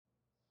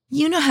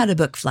You know how to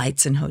book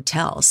flights and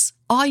hotels.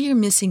 All you're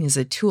missing is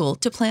a tool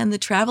to plan the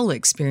travel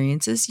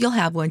experiences you'll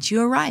have once you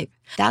arrive.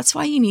 That's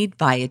why you need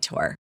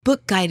Viator.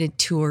 Book guided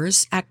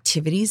tours,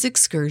 activities,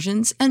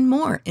 excursions, and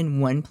more in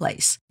one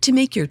place to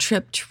make your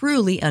trip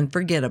truly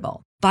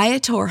unforgettable.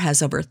 Viator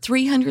has over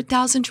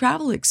 300,000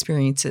 travel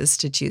experiences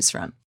to choose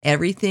from.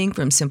 Everything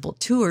from simple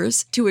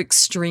tours to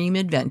extreme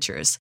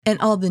adventures and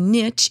all the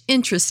niche,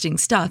 interesting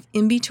stuff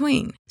in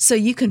between. So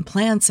you can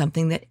plan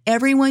something that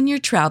everyone you're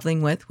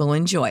traveling with will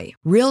enjoy.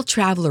 Real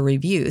traveler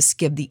reviews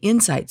give the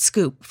inside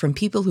scoop from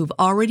people who've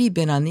already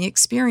been on the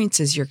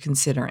experiences you're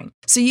considering.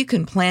 So you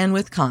can plan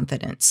with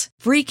confidence.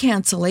 Free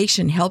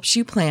cancellation helps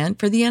you plan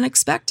for the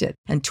unexpected.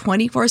 And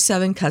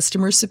 24/7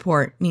 customer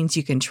support means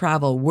you can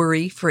travel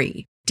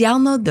worry-free.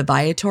 Download the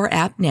Viator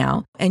app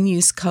now and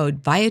use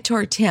code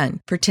Viator10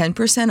 for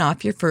 10%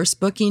 off your first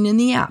booking in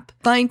the app.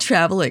 Find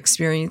travel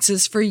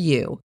experiences for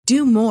you.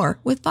 Do more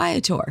with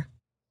Viator.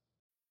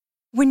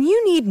 When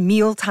you need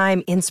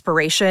mealtime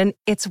inspiration,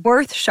 it's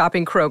worth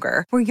shopping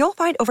Kroger, where you'll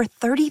find over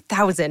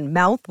 30,000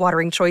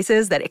 mouth-watering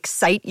choices that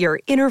excite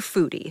your inner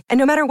foodie. And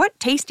no matter what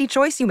tasty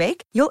choice you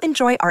make, you'll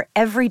enjoy our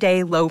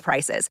everyday low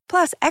prices,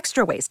 plus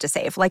extra ways to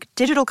save, like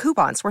digital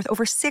coupons worth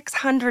over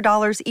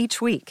 $600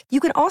 each week. You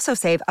can also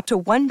save up to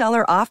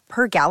 $1 off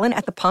per gallon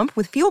at the pump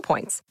with fuel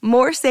points.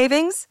 More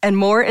savings and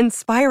more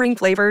inspiring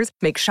flavors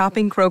make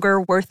shopping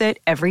Kroger worth it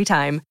every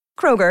time.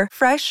 Kroger,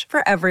 fresh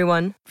for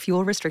everyone.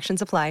 Fuel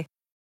restrictions apply.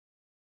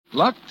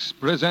 Lux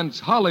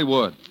presents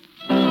Hollywood.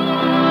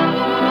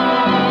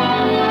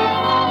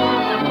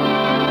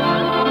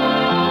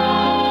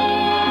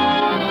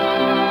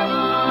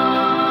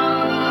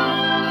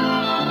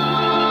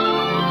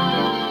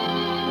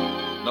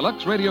 The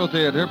Lux Radio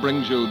Theater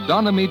brings you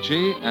Don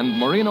Amici and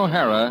Maureen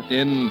O'Hara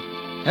in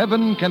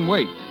Heaven Can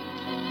Wait.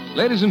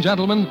 Ladies and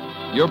gentlemen,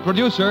 your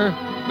producer,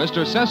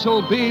 Mr.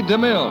 Cecil B.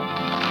 DeMille.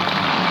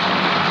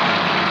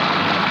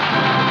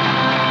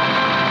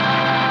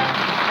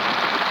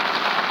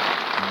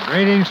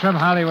 Greetings from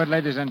Hollywood,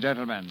 ladies and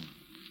gentlemen.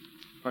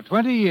 For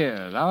 20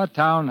 years, our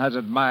town has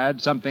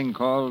admired something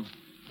called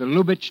the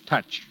Lubitsch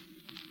Touch,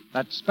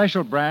 that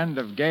special brand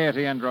of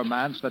gaiety and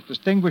romance that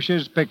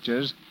distinguishes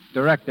pictures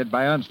directed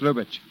by Ernst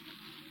Lubitsch.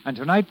 And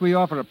tonight we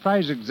offer a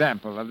prize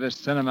example of this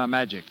cinema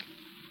magic,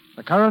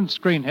 the current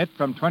screen hit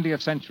from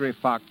 20th Century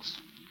Fox,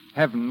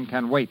 Heaven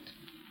Can Wait.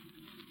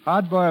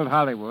 Hard-boiled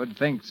Hollywood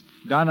thinks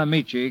Don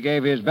Amici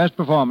gave his best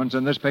performance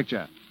in this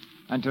picture,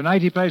 and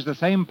tonight he plays the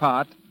same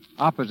part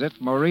opposite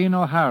Maureen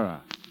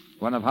O'Hara,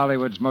 one of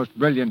Hollywood's most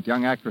brilliant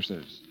young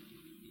actresses.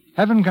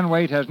 Heaven Can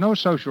Wait has no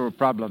social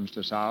problems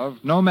to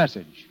solve, no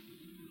message,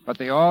 but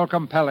the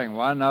all-compelling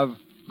one of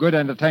good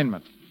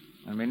entertainment.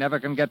 And we never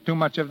can get too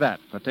much of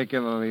that,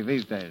 particularly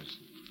these days.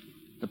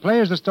 The play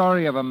is the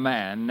story of a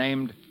man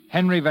named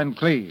Henry Van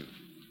Cleve,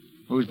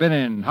 who's been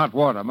in hot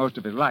water most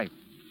of his life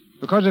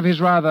because of his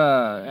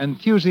rather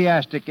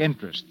enthusiastic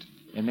interest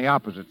in the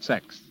opposite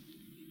sex.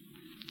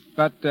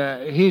 But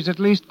he's at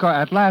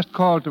last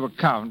called to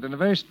account in a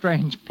very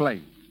strange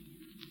place.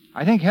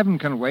 I think Heaven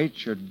Can Wait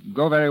should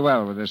go very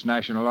well with this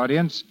national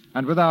audience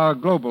and with our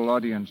global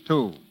audience,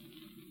 too.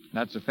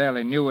 That's a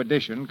fairly new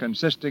edition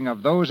consisting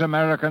of those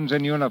Americans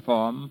in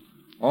uniform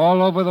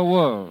all over the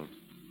world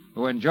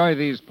who enjoy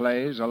these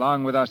plays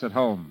along with us at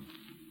home.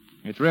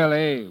 It's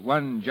really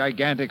one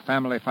gigantic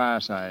family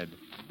fireside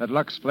that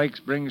Lux Flakes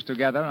brings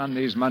together on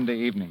these Monday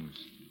evenings.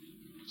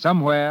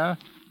 Somewhere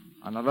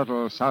on a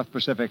little South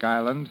Pacific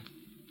island,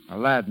 a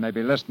lad may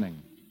be listening,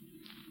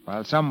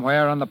 while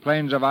somewhere on the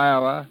plains of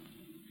Iowa,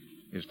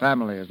 his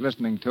family is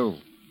listening too.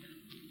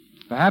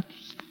 Perhaps,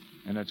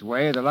 in its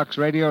way, the Lux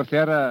Radio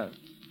Theater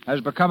has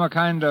become a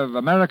kind of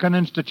American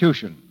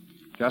institution,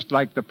 just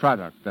like the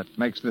product that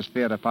makes this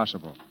theater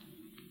possible.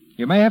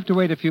 You may have to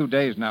wait a few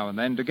days now and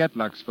then to get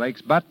Lux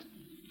Flakes, but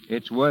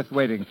it's worth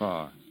waiting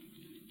for.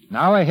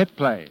 Now a hit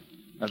play,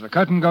 as the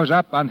curtain goes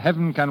up on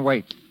Heaven Can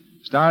Wait,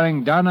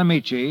 starring Don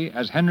Amici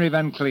as Henry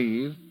Van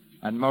Cleve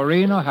and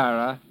Maureen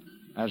O'Hara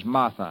as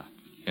Martha.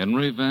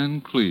 Henry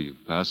Van Cleve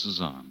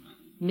passes on.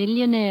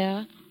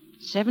 Millionaire,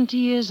 70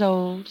 years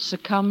old,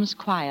 succumbs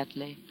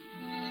quietly.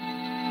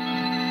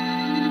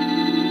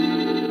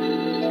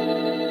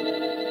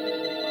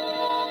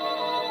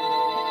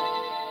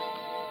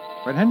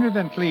 When Henry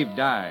Van Cleve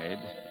died,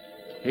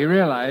 he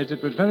realized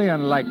it was very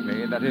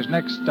unlikely that his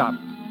next stop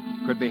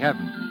could be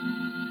heaven.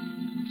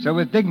 So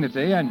with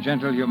dignity and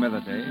gentle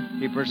humility,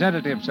 he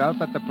presented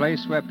himself at the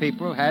place where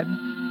people had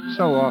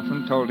so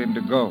often told him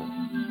to go,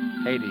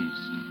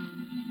 Hades.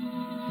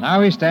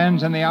 Now he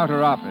stands in the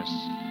outer office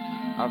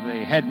of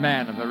the head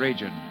man of the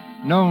region,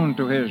 known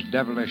to his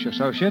devilish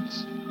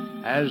associates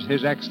as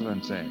His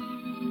Excellency.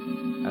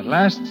 At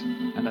last,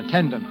 an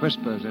attendant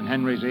whispers in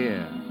Henry's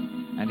ear,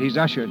 and he's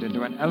ushered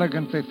into an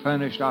elegantly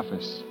furnished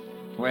office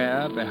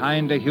where,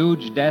 behind a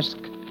huge desk,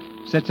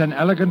 sits an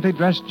elegantly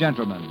dressed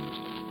gentleman,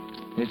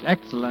 His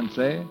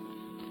Excellency,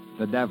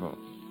 the Devil.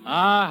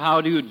 Ah,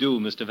 how do you do,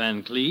 Mr.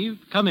 Van Cleve?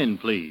 Come in,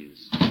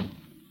 please.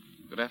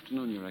 Good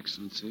afternoon, Your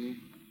Excellency.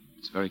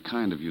 It's very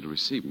kind of you to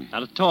receive me.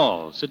 Not at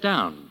all. Sit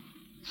down.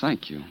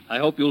 Thank you. I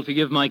hope you'll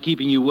forgive my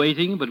keeping you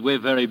waiting, but we're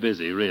very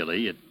busy,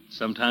 really.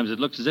 Sometimes it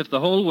looks as if the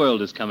whole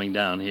world is coming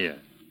down here.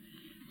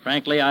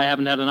 Frankly, I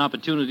haven't had an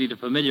opportunity to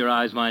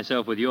familiarize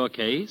myself with your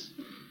case.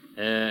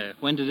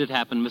 When did it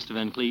happen, Mr.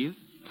 Van Cleve?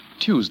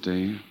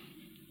 Tuesday.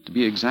 To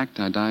be exact,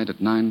 I died at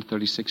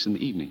 9:36 in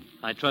the evening.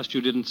 I trust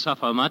you didn't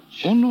suffer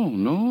much? Oh, no,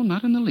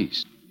 not in the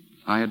least.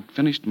 I had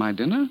finished my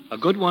dinner. A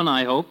good one,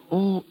 I hope.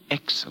 Oh,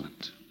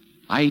 excellent.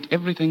 I ate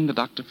everything the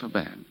doctor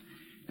forbade.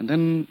 And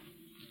then,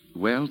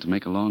 well, to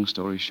make a long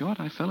story short,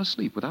 I fell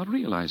asleep without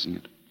realizing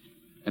it.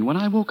 And when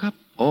I woke up,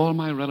 all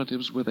my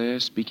relatives were there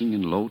speaking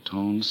in low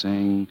tones,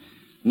 saying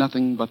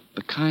nothing but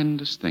the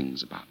kindest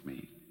things about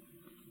me.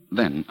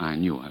 Then I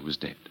knew I was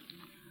dead.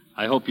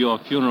 I hope your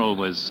funeral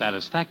was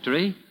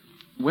satisfactory.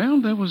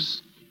 Well, there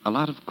was a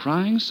lot of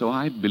crying, so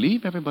I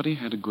believe everybody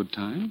had a good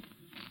time.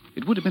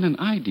 It would have been an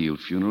ideal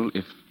funeral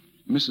if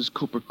Mrs.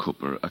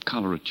 Cooper, a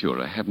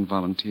coloratura, hadn't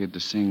volunteered to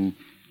sing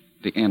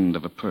The End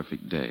of a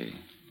Perfect Day.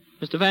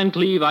 Mr. Van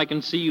Cleve, I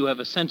can see you have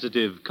a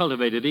sensitive,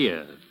 cultivated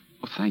ear.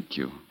 Oh, thank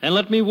you. And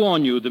let me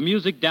warn you, the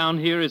music down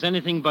here is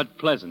anything but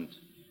pleasant.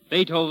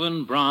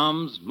 Beethoven,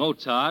 Brahms,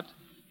 Mozart,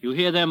 you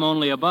hear them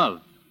only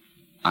above.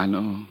 I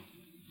know.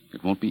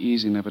 It won't be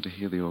easy never to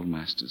hear the old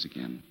masters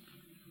again.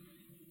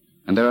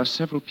 And there are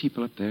several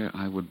people up there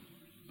I would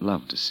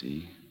love to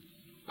see,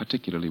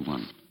 particularly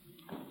one.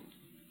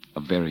 A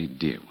very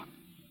dear one.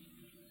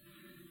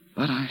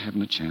 But I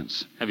haven't a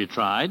chance. Have you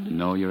tried?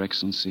 No, Your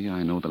Excellency.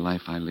 I know the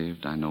life I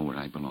lived. I know where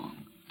I belong.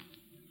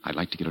 I'd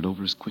like to get it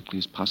over as quickly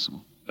as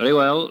possible. Very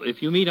well.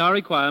 If you meet our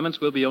requirements,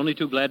 we'll be only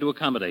too glad to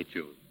accommodate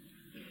you.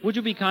 Would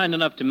you be kind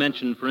enough to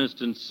mention, for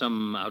instance,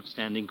 some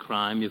outstanding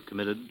crime you've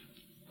committed?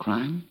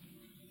 Crime?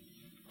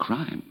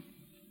 Crime?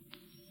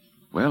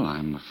 Well,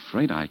 I'm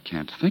afraid I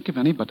can't think of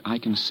any, but I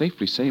can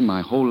safely say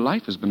my whole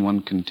life has been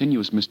one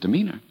continuous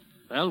misdemeanor.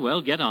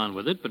 Well, get on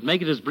with it, but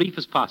make it as brief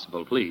as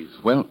possible, please.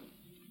 Well,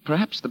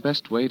 perhaps the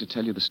best way to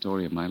tell you the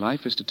story of my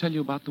life is to tell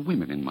you about the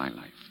women in my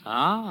life.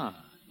 Ah,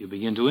 you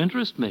begin to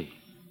interest me.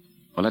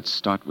 Well, let's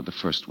start with the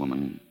first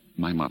woman,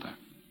 my mother.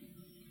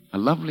 A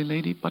lovely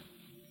lady, but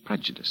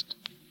prejudiced.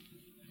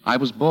 I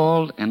was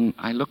bald, and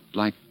I looked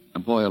like a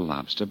boiled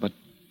lobster, but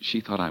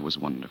she thought I was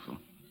wonderful.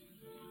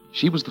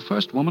 She was the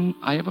first woman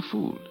I ever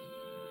fooled.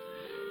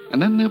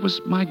 And then there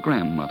was my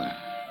grandmother.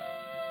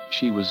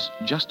 She was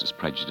just as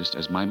prejudiced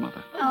as my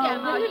mother.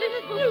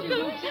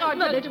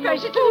 Mother,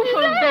 precious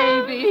little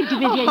baby.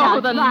 Oh,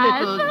 the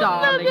little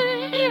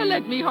darling. Here,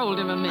 let me hold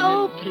him a minute.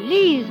 Oh,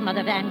 please,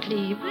 Mother Van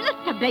Cleve.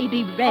 Let the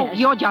baby rest. Oh,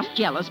 you're just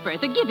jealous,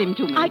 Bertha. Give him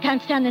to me. I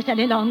can't stand this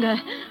any longer.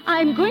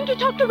 I'm going to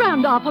talk to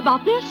Randolph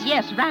about this.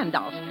 Yes,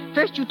 Randolph.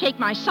 First you take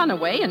my son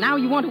away, and now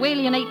you want to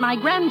alienate my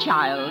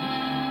grandchild.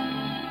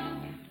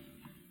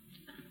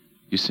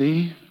 You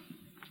see,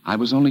 I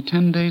was only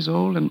 10 days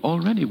old, and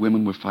already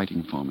women were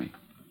fighting for me.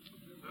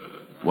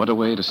 What a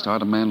way to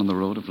start a man on the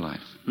road of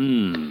life.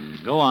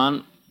 Go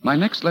on. My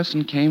next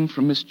lesson came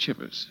from Miss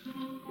Chivers.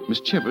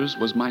 Miss Chivers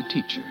was my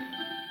teacher.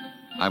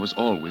 I was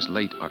always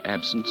late or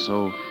absent,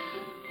 so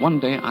one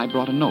day I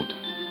brought a note.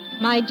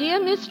 My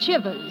dear Miss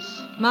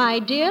Chivers, my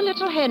dear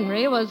little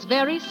Henry was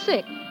very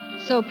sick,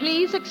 so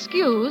please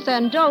excuse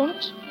and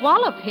don't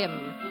wallop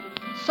him.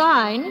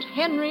 Signed,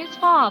 Henry's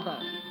father.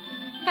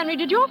 Henry,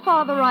 did your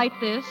father write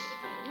this?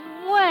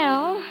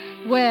 Well?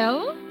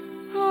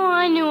 Oh,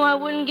 I knew I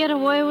wouldn't get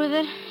away with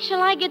it.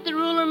 Shall I get the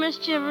ruler, Miss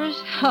Chivers?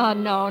 Oh,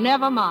 no,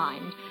 never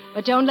mind.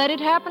 But don't let it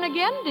happen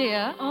again,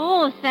 dear.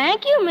 Oh,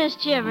 thank you, Miss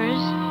Chivers.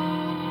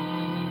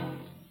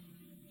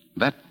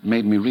 That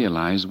made me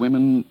realize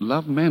women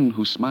love men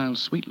who smile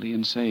sweetly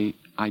and say,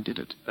 I did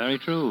it. Very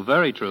true,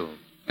 very true.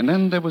 And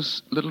then there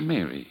was little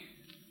Mary.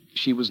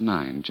 She was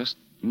 9, just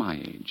my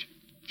age.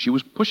 She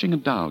was pushing a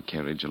doll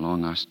carriage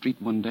along our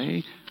street one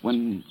day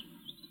when...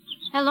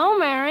 Hello,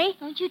 Mary.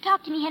 Don't you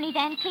talk to me, Henry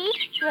Van Cleve.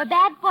 You're a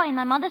bad boy, and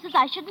my mother says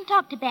I shouldn't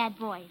talk to bad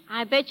boys.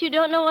 I bet you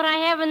don't know what I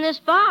have in this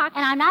box.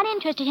 And I'm not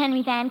interested,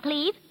 Henry Van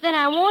Cleve. Then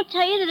I won't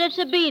tell you that it's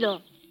a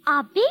beetle.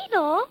 A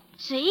beetle?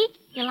 See?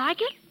 You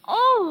like it?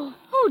 Oh,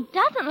 who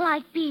doesn't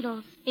like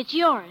beetles? It's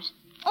yours.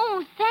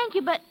 Oh, thank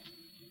you, but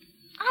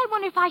I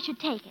wonder if I should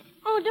take it.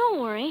 Oh, don't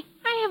worry.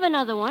 I have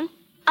another one.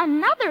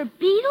 Another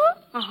beetle?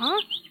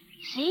 Uh-huh.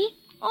 See?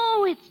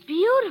 Oh, it's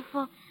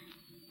beautiful.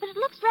 But it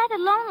looks rather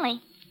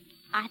lonely.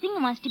 I think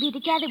it wants to be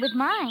together with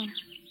mine.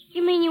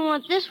 You mean you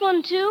want this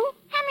one, too?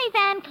 Henry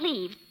Van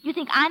Cleve, you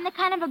think I'm the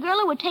kind of a girl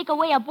who would take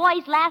away a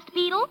boy's last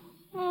beetle?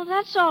 Oh,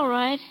 that's all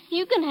right.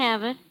 You can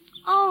have it.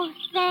 Oh,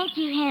 thank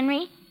you,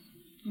 Henry.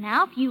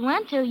 Now, if you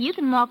want to, you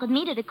can walk with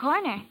me to the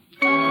corner.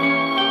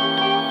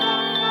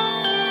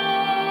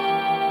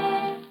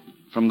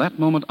 From that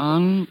moment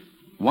on,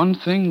 one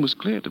thing was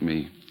clear to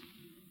me.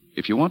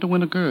 If you want to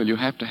win a girl, you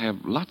have to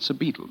have lots of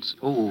beetles.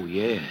 Oh,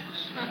 yes.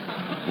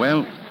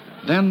 Well,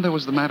 then there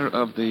was the matter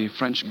of the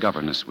French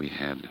governess we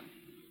had.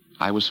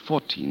 I was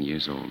 14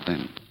 years old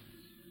then.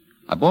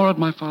 I borrowed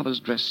my father's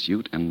dress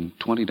suit and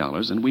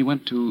 $20, and we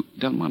went to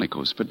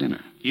Delmonico's for dinner.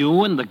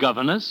 You and the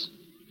governess?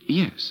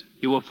 Yes.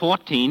 You were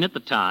 14 at the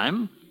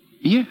time?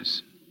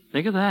 Yes.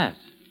 Think of that.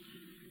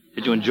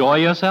 Did you enjoy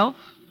yourself?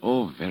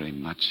 Oh, very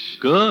much.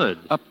 Good.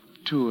 Up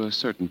to a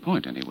certain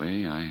point,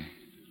 anyway. I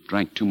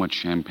drank too much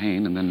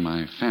champagne, and then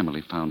my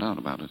family found out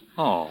about it.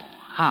 Oh,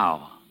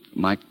 how?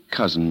 My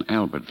cousin,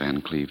 Albert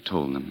Van Cleve,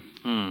 told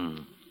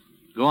them.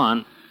 Go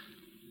on.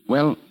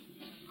 Well,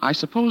 I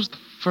suppose the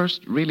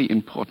first really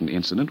important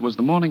incident was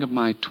the morning of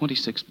my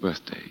 26th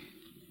birthday.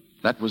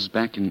 That was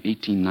back in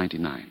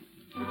 1899.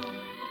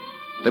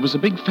 There was a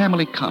big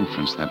family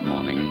conference that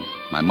morning.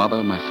 My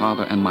mother, my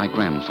father, and my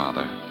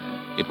grandfather.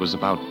 It was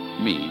about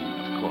me,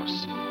 of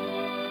course.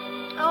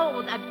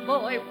 Oh, that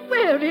boy,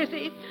 where is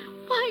he?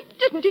 Why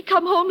didn't he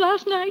come home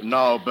last night?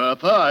 Now,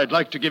 Bertha, I'd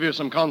like to give you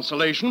some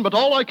consolation, but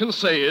all I can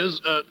say is,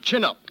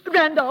 chin up.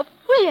 Randolph,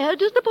 where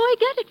does the boy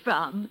get it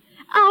from?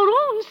 Our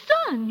own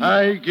son.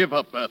 I give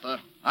up, Bertha.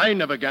 I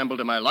never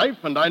gambled in my life,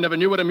 and I never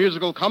knew what a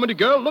musical comedy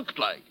girl looked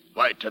like.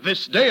 Why, to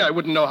this day, I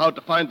wouldn't know how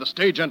to find the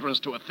stage entrance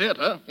to a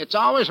theater. It's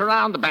always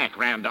around the back,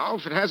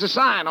 Randolph. It has a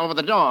sign over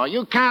the door.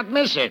 You can't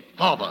miss it.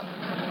 Father,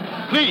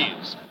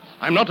 please.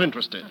 I'm not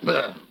interested.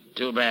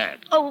 Too bad.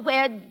 Oh,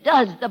 where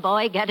does the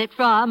boy get it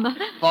from?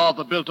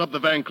 Father built up the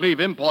Van Cleve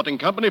Importing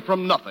Company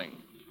from nothing.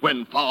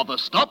 When Father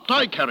stopped,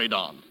 I carried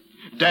on.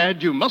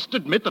 Dad, you must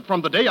admit that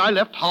from the day I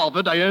left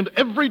Harvard, I earned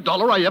every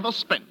dollar I ever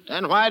spent.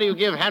 Then why do you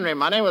give Henry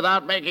money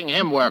without making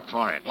him work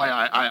for it?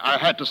 Why, I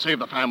had to save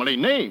the family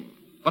name.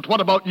 But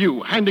what about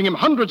you, handing him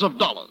hundreds of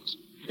dollars?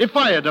 If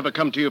I had ever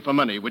come to you for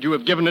money, would you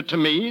have given it to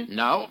me?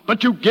 No.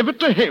 But you give it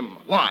to him.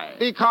 Why?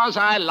 Because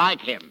I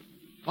like him.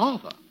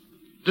 Father,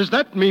 does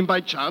that mean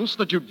by chance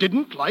that you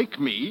didn't like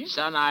me?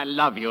 Son, I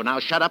love you. Now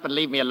shut up and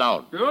leave me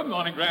alone. Good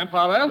morning,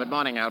 Grandfather. Good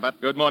morning,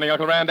 Albert. Good morning,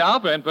 Uncle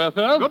Randolph and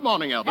Bertha. Good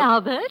morning, Albert.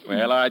 Albert?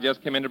 Well, I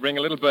just came in to bring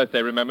a little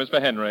birthday remembrance for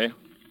Henry.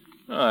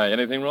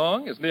 Anything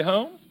wrong? Isn't he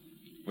home?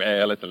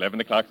 Well, it's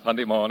 11 o'clock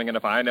Sunday morning, and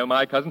if I know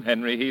my cousin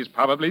Henry, he's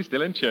probably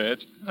still in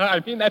church.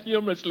 I mean that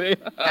humorously.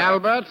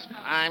 Albert,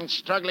 I'm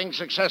struggling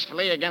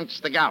successfully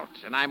against the gout,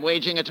 and I'm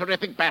waging a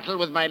terrific battle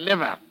with my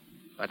liver.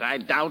 But I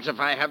doubt if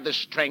I have the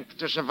strength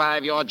to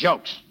survive your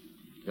jokes.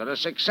 You're a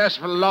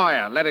successful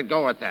lawyer. Let it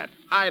go at that.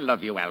 I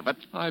love you, Albert.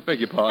 I beg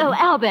your pardon. Oh,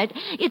 Albert,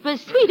 it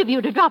was sweet of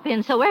you to drop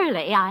in so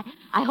early. I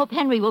hope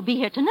Henry will be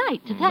here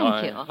tonight to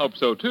thank you. I hope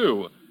so,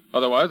 too.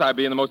 Otherwise, I'd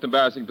be in the most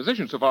embarrassing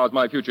position so far as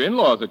my future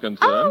in-laws are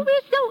concerned. Oh,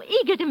 we're so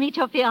eager to meet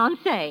your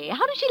fiancée.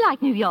 How does she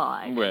like New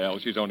York? Well,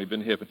 she's only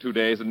been here for 2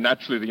 days, and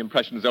naturally the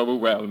impression is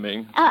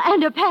overwhelming.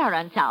 And her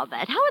parents,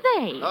 Albert, how are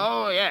they?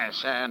 Oh,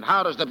 yes, and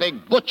how does the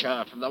big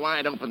butcher from the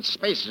wide-open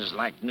spaces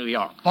like New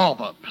York?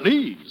 Father,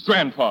 please.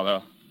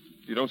 Grandfather,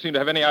 you don't seem to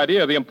have any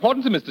idea of the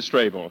importance of Mr.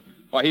 Strable.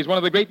 Why, he's one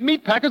of the great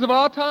meat packers of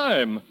our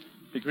time.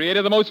 He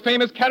created the most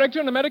famous character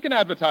in American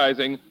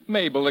advertising,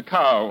 Mabel the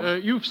cow.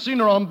 You've seen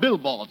her on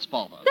billboards,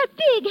 Father. The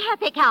big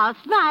happy cow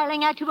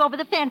smiling at you over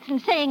the fence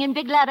and saying in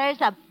big letters,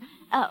 how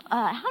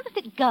does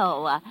it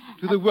go?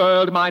 To the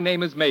world, my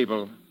name is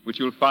Mabel, which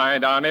you'll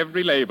find on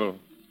every label.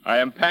 I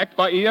am packed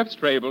by E.F.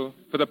 Strable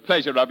for the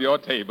pleasure of your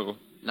table.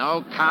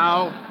 No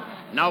cow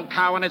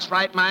in its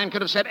right mind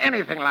could have said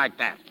anything like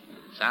that.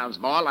 Sounds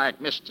more like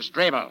Mr.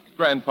 Strable.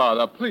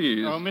 Grandfather,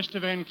 please. Oh, Mr.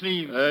 Van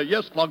Cleve.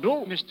 Yes,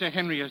 Flugdale? Mr.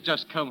 Henry has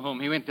just come home.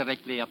 He went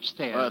directly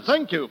upstairs.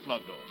 Thank you,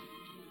 Flugdale.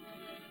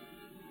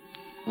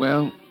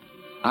 Well,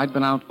 I'd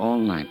been out all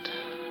night.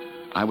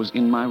 I was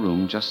in my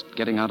room just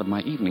getting out of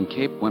my evening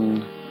cape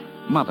when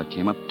Mother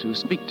came up to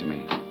speak to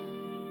me.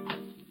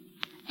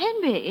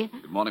 Henry.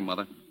 Good morning,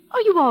 Mother.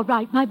 Are you all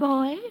right, my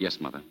boy? Yes,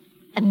 Mother.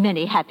 And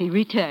many happy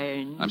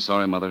returns. I'm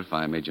sorry, Mother, if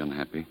I made you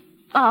unhappy.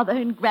 Father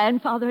and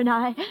Grandfather and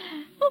I,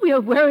 we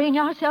are worrying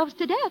ourselves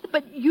to death,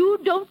 but you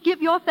don't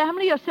give your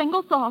family a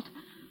single thought.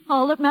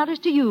 All that matters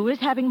to you is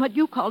having what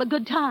you call a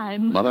good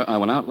time. Mother, I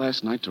went out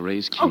last night to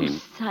raise Cain.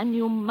 Oh, son,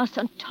 you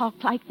mustn't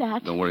talk like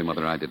that. Don't worry,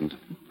 Mother, I didn't.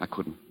 I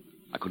couldn't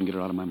get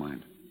her out of my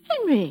mind.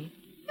 Henry,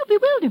 you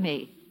bewilder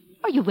me.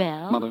 Are you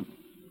well? Mother,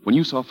 when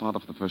you saw Father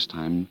for the first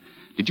time,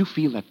 did you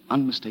feel that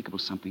unmistakable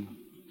something?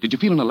 Did you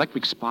feel an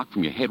electric spark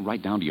from your head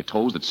right down to your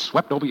toes that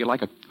swept over you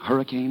like a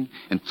hurricane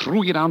and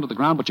threw you down to the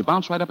ground, but you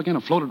bounced right up again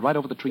and floated right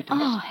over the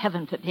treetops? Oh,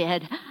 heaven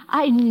forbid.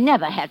 I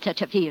never had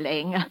such a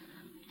feeling.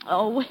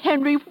 Oh,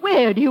 Henry,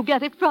 where do you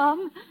get it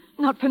from?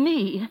 Not from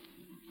me.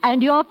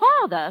 And your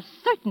father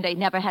certainly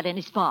never had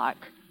any spark.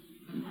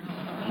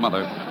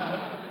 Mother,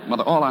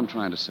 all I'm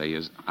trying to say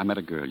is I met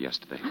a girl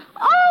yesterday.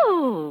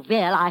 Oh,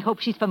 well, I hope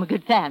she's from a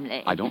good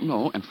family. I don't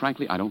know, and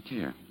frankly, I don't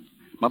care.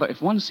 Mother,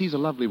 if one sees a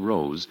lovely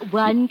rose...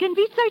 One can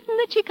be certain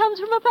that she comes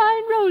from a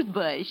fine rose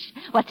bush.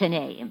 What's her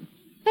name?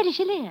 Where does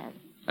she live?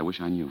 I wish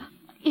I knew.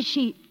 Is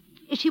she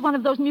one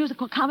of those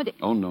musical comedy...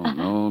 Oh,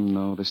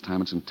 no. This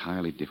time it's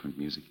entirely different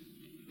music.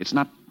 It's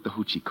not the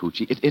hoochie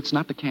coochie. It's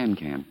not the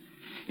can-can.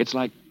 It's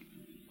like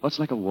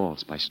a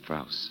waltz by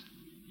Strauss.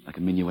 Like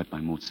a minuet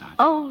by Mozart.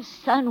 Oh,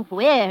 son,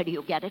 where do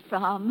you get it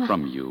from?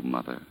 From you,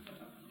 Mother.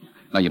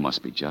 Now, you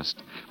must be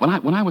just. When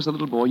I was a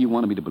little boy, you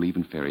wanted me to believe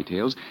in fairy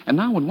tales. And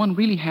now when one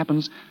really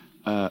happens...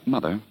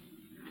 Mother,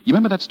 you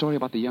remember that story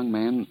about the young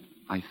man,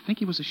 I think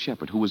he was a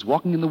shepherd, who was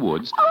walking in the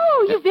woods...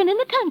 Oh, you've been in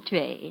the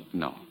country.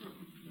 No.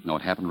 No,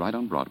 it happened right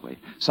on Broadway.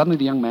 Suddenly,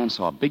 the young man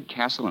saw a big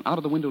castle, and out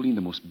of the window leaned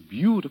the most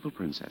beautiful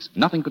princess.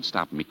 Nothing could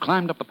stop him. He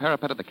climbed up the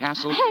parapet of the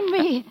castle.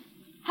 Henry,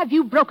 have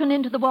you broken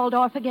into the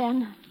Waldorf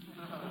again?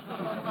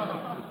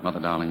 Mother,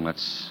 darling,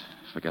 let's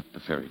forget the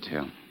fairy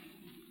tale.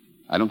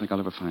 I don't think I'll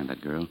ever find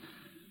that girl.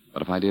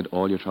 But if I did,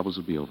 all your troubles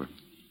would be over.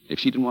 If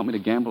she didn't want me to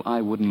gamble,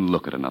 I wouldn't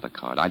look at another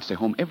card. I'd stay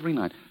home every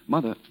night.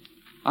 Mother,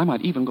 I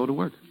might even go to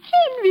work.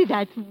 Henry,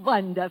 that's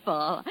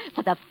wonderful.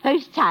 For the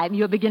first time,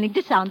 you're beginning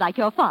to sound like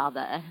your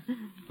father.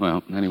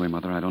 Well, anyway,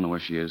 Mother, I don't know where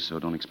she is, so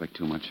don't expect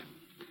too much.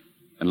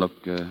 And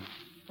look,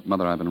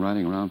 Mother, I've been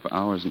riding around for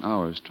hours and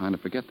hours trying to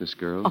forget this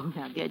girl. Oh,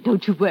 now, dear,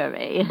 don't you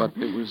worry. But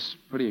it was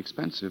pretty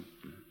expensive.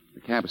 The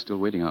cab is still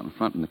waiting out in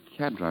front, and the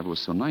cab driver was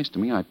so nice to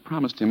me, I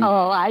promised him...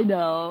 Oh, I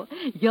know.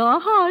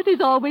 Your heart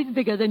is always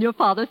bigger than your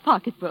father's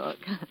pocketbook.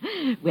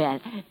 Well,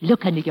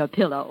 look under your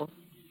pillow.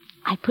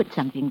 I put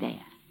something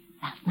there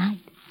last night.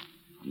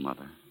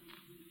 Mother.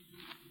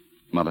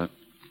 Mother,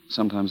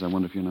 sometimes I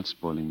wonder if you're not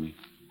spoiling me.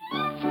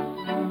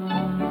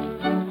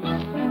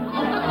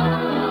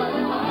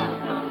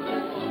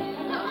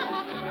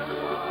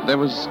 There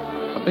was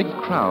a big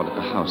crowd at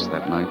the house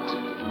that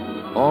night.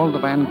 All the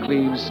Van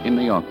Cleves in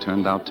New York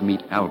turned out to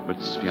meet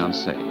Albert's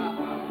fiancée,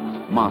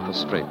 Martha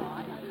Strable.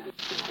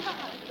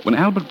 When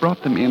Albert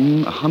brought them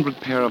in, 100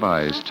 pair of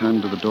eyes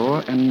turned to the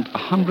door and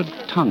 100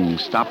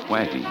 tongues stopped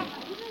wagging.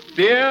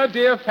 Dear,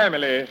 dear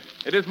family,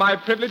 it is my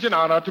privilege and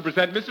honor to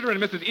present Mr.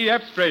 and Mrs.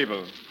 E.F.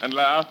 Strable. And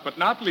last but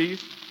not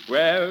least,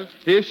 well,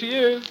 here she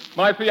is,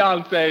 my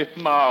fiancée,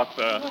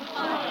 Martha.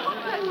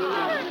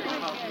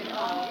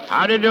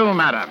 How do you do,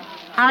 madam?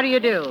 How do you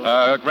do?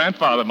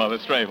 Grandfather, Mother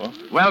Strable.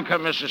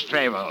 Welcome, Mrs.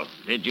 Strable.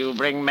 Did you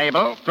bring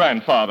Mabel?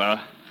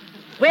 Grandfather.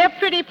 We're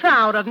pretty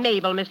proud of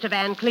Mabel, Mr.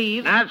 Van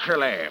Cleve.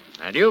 Naturally.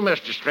 And you,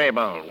 Mr.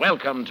 Strable,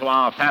 welcome to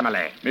our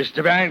family.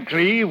 Mr. Van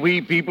Cleve,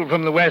 we people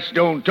from the West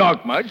don't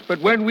talk much,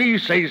 but when we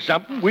say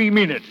something, we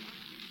mean it.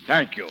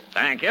 Thank you.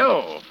 Thank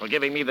you for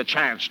giving me the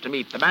chance to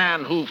meet the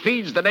man who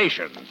feeds the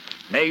nation.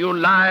 May you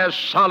lie as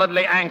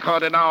solidly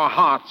anchored in our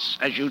hearts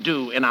as you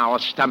do in our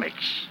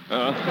stomachs.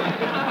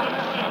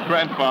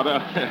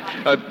 Grandfather,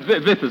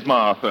 this is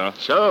Martha.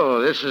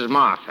 So, this is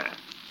Martha.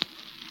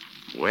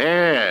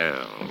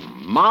 Well,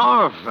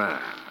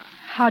 Martha.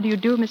 How do you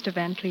do, Mr.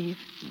 Van Cleve?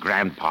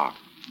 Grandpa.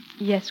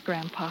 Yes,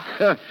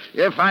 Grandpa.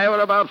 If I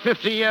were about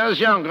 50 years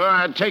younger,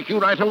 I'd take you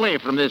right away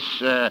from this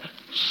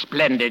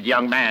splendid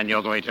young man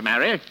you're going to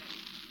marry.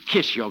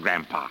 Kiss your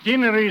grandpa.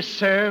 Dinner is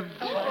served.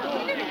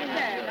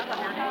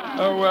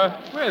 Oh,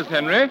 where's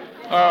Henry?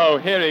 Oh,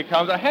 here he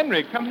comes.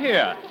 Henry, come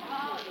here.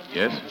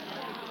 Yes?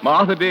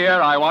 Martha,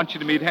 dear, I want you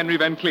to meet Henry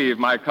Van Cleve,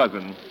 my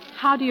cousin.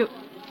 How do you...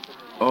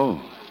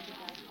 Oh,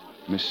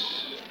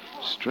 Miss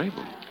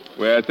Strable.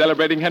 We're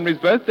celebrating Henry's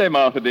birthday,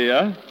 Martha,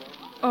 dear.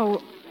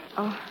 Oh,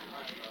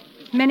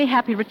 many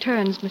happy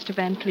returns, Mr.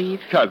 Van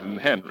Cleve. Cousin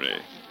Henry.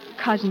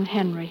 Cousin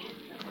Henry.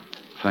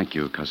 Thank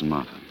you, Cousin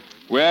Martha.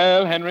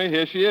 Well, Henry,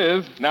 here she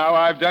is. Now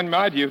I've done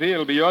my duty.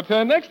 It'll be your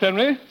turn next,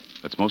 Henry.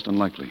 That's most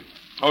unlikely.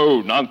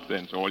 Oh,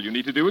 nonsense. All you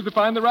need to do is to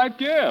find the right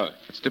girl.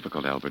 It's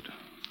difficult, Albert.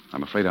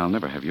 I'm afraid I'll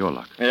never have your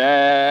luck.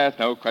 Yes,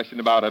 no question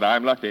about it.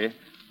 I'm lucky.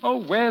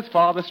 Oh, where's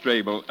Father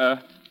Strable?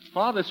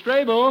 Father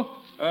Strable?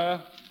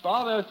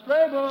 Father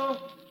Strable?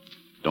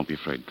 Don't be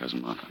afraid,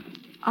 Cousin Martha.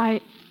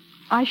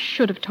 I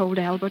should have told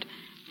Albert.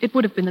 It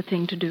would have been the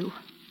thing to do.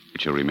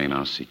 It shall remain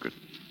our secret.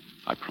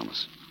 I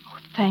promise. Oh,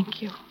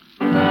 thank you.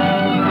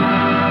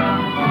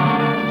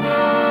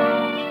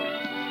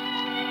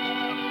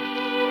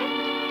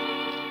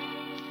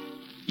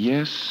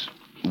 Yes,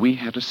 we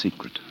had a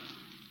secret.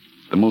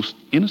 The most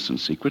innocent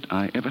secret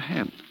I ever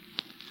had.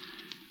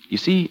 You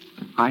see,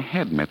 I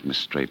had met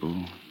Miss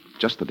Strable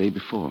just the day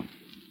before.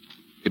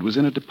 It was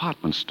in a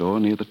department store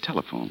near the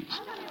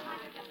telephones.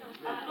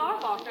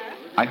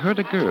 I heard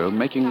a girl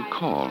making a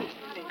call.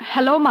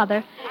 Hello,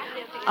 Mother.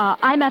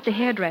 I'm at the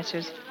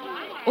hairdresser's.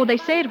 Oh, they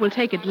say it will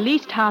take at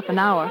least half an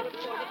hour.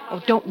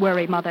 Oh, don't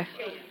worry, Mother.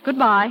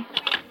 Goodbye.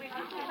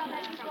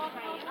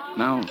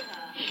 Now,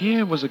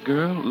 here was a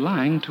girl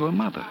lying to a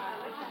mother.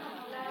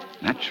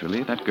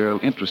 Naturally, that girl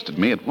interested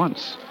me at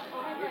once.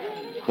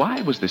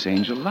 Why was this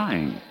angel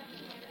lying?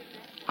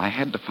 I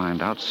had to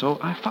find out, so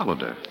I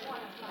followed her.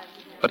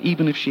 But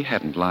even if she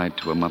hadn't lied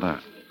to her mother,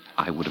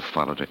 I would have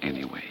followed her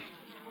anyway.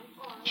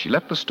 She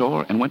left the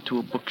store and went to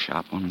a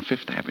bookshop on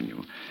Fifth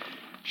Avenue.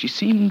 She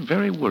seemed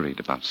very worried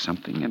about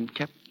something and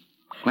kept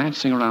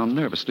glancing around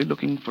nervously,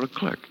 looking for a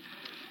clerk.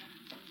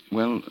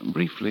 Well,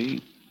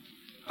 briefly,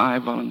 I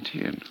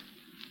volunteered.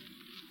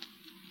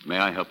 May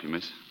I help you,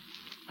 miss?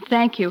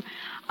 Thank you.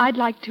 I'd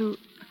like to...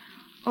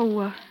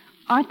 Oh,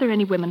 aren't there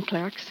any women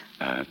clerks?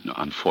 No,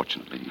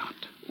 unfortunately not.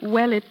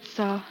 Well, it's,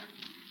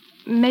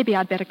 maybe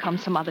I'd better come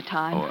some other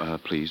time. Oh,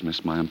 please,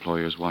 miss, my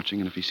employer's watching,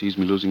 and if he sees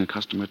me losing a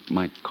customer, it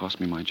might cost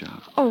me my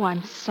job. Oh,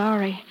 I'm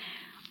sorry.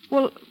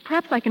 Well,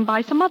 perhaps I can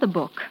buy some other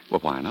book. Well,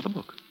 why another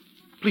book?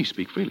 Please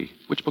speak freely.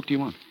 Which book do you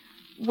want?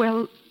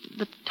 Well,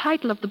 the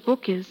title of the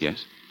book is...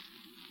 Yes?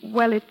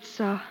 Well,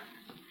 it's,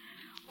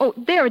 Oh,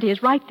 there it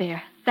is, right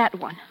there. That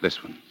one.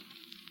 This one.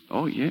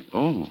 Oh, yeah.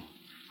 Oh,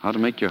 How to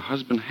Make Your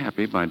Husband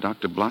Happy by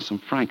Dr. Blossom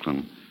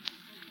Franklin.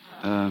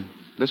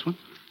 This one?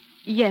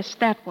 Yes,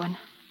 that one.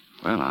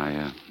 Well,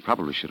 I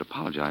probably should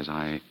apologize.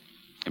 I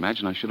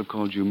imagine I should have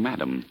called you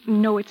Madam.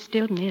 No, it's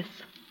still Miss.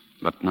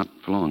 But not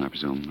for long, I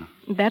presume.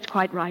 That's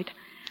quite right.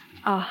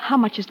 How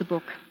much is the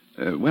book?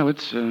 Well,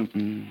 it's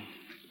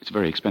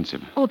very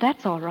expensive. Oh,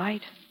 that's all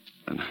right.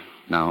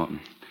 Now,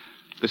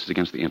 this is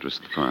against the interest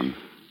of the firm,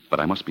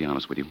 but I must be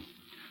honest with you.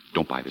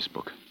 Don't buy this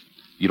book.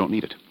 You don't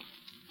need it.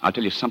 I'll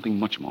tell you something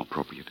much more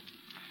appropriate.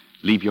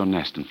 Leave your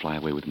nest and fly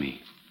away with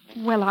me.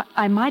 Well,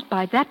 I might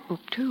buy that book,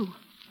 too.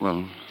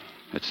 Well,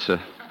 it's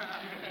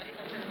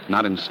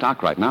not in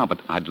stock right now, but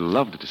I'd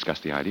love to discuss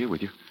the idea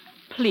with you.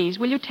 Please,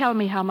 will you tell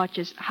me how much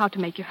is How to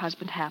Make Your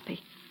Husband Happy?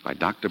 By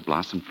Dr.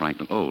 Blossom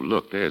Franklin. Oh,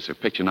 look, there's her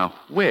picture. Now,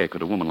 where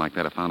could a woman like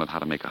that have found out how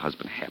to make a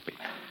husband happy?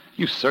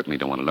 You certainly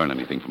don't want to learn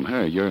anything from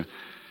her. You're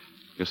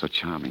so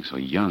charming, so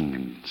young,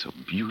 and so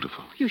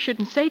beautiful. You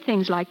shouldn't say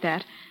things like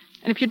that.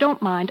 And if you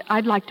don't mind,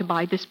 I'd like to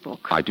buy this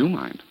book. I do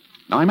mind.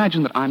 Now,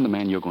 imagine that I'm the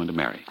man you're going to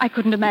marry. I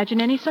couldn't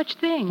imagine any such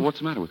thing. Well, what's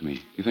the matter with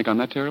me? You think I'm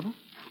that terrible?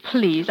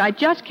 Please, I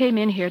just came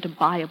in here to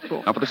buy a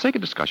book. Now, for the sake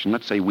of discussion,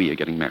 let's say we are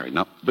getting married.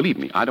 Now, believe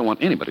me, I don't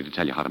want anybody to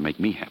tell you how to make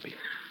me happy.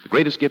 The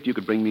greatest gift you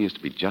could bring me is to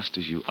be just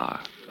as you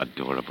are.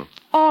 Adorable.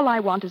 All I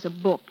want is a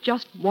book.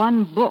 Just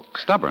one book.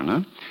 Stubborn,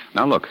 huh?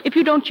 Now, look. If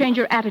you don't change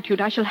your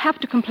attitude, I shall have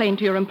to complain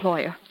to your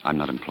employer. I'm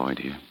not employed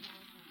here.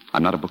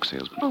 I'm not a book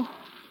salesman. Oh.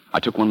 I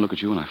took one look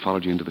at you and I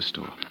followed you into the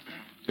store.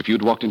 If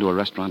you'd walked into a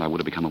restaurant, I would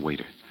have become a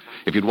waiter.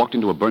 If you'd walked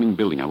into a burning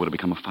building, I would have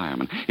become a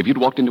fireman. If you'd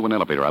walked into an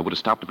elevator, I would have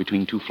stopped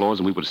between two floors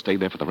and we would have stayed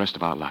there for the rest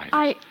of our lives.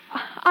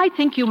 I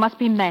think you must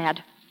be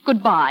mad.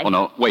 Goodbye. Oh,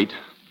 no. Wait.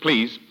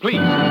 Please. Please.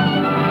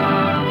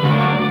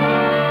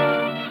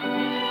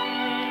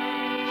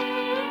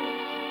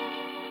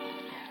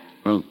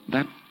 Well,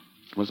 that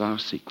was our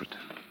secret.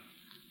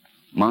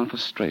 Martha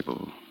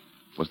Strable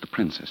was the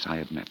princess I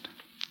had met.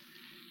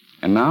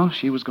 And now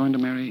she was going to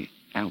marry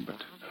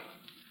Albert.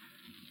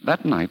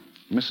 That night,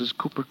 Mrs.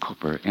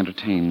 Cooper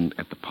entertained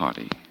at the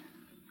party.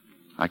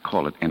 I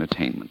call it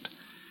entertainment.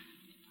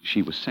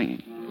 She was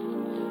singing.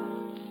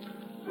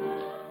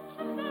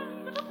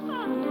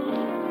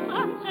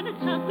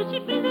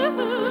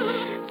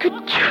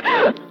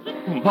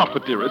 Martha,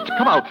 dearest,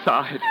 come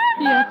outside.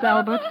 Yes,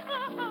 Albert.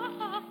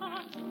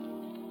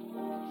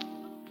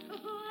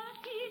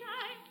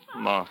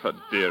 Martha,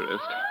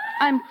 dearest.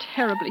 I'm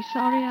terribly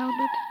sorry,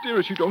 Albert.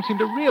 Dearest, you don't seem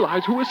to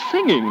realize who is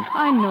singing.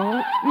 I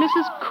know.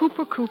 Mrs.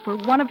 Cooper,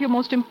 one of your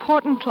most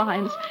important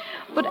clients.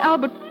 But,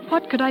 Albert,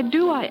 what could I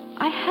do? I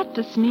had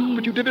to sneeze.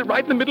 But you did it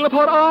right in the middle of her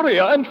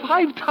aria, and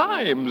 5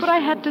 times. But I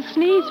had to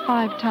sneeze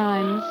 5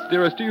 times.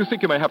 Dearest, do you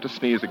think you may have to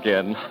sneeze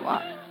again?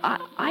 Well,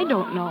 I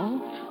don't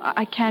know.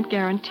 I can't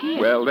guarantee it.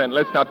 Well, then,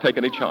 let's not take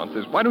any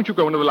chances. Why don't you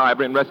go into the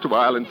library and rest a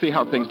while and see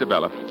how things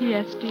develop?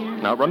 Yes, dear.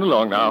 Now, run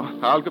along now.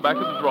 I'll go back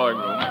to the drawing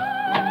room.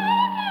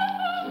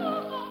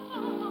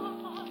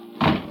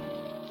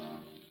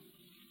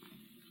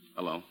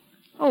 Hello?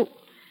 Oh,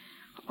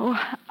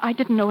 I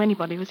didn't know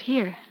anybody was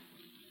here.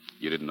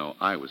 You didn't know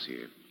I was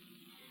here.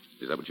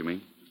 Is that what you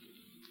mean?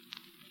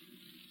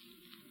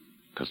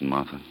 Cousin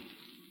Martha,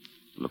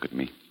 look at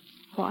me.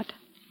 What?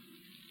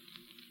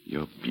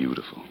 You're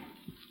beautiful.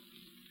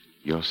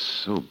 You're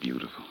so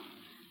beautiful.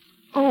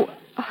 Oh,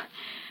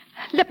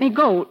 let me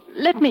go.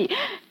 Let me.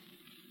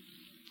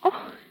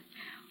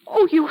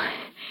 Oh,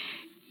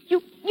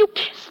 you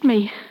kissed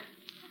me.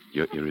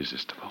 You're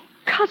irresistible.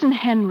 Cousin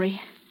Henry.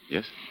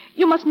 Yes?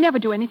 You must never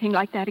do anything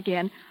like that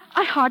again.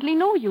 I hardly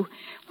know you.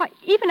 Why,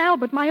 even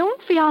Albert, my own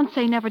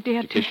fiancé, never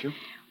dared to kiss you?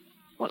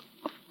 Well,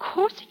 of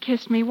course he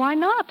kissed me. Why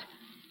not?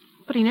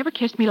 But he never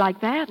kissed me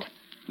like that.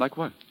 Like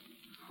what?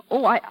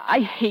 Oh,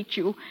 I hate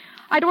you.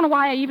 I don't know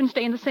why I even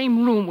stay in the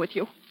same room with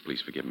you.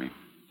 Please forgive me.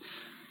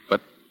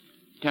 But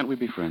can't we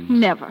be friends?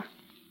 Never.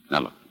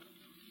 Now, look.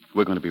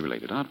 We're going to be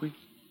related, aren't we?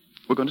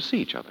 We're going to see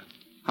each other.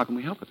 How can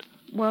we help it?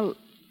 Well,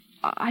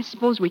 I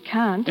suppose we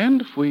can't.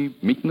 And if we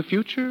meet in the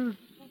future,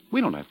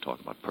 we don't have to talk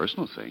about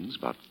personal things,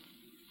 about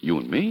you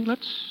and me.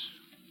 Let's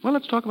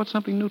talk about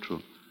something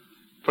neutral.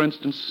 For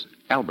instance,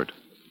 Albert.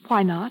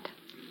 Why not?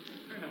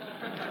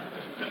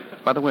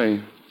 By the way,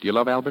 do you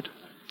love Albert?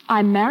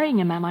 I'm marrying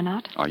him, am I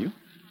not? Are you?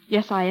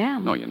 Yes, I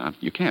am. No, you're not.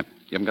 You can't.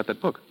 You haven't got that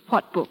book.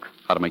 What book?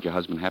 How to Make Your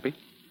Husband Happy.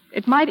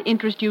 It might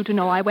interest you to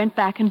know I went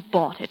back and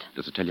bought it.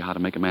 Does it tell you how to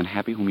make a man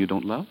happy whom you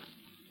don't love?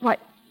 Why,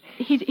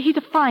 he's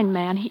a fine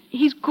man.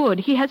 He's good.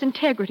 He has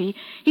integrity.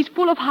 He's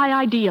full of high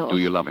ideals. Do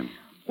you love him?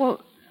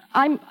 Well,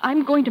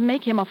 I'm going to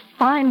make him a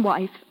fine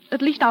wife.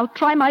 At least I'll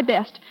try my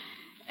best.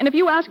 And if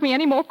you ask me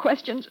any more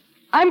questions,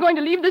 I'm going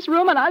to leave this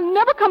room and I'll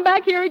never come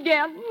back here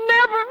again.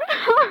 Never.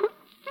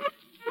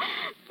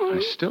 I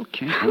still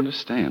can't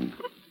understand.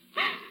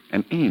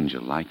 An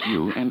angel like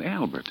you and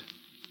Albert.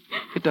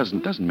 It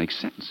doesn't make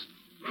sense.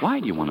 Why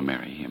do you want to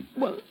marry him?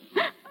 Well,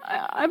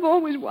 I've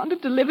always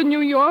wanted to live in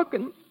New York,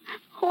 and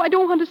I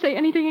don't want to say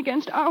anything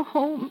against our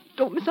home.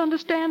 Don't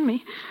misunderstand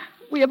me.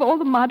 We have all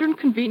the modern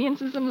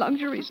conveniences and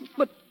luxuries,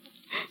 but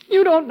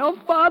you don't know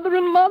Father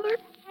and Mother.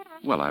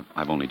 Well,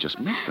 I've only just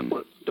met them.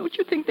 Well, don't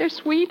you think they're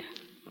sweet?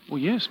 Oh,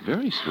 yes,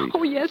 very sweet.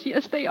 Oh, yes,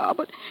 they are.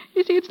 But,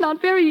 you see, it's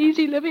not very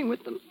easy living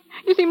with them.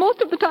 You see,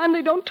 most of the time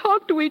they don't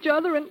talk to each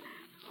other, and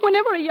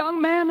whenever a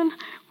young man, and,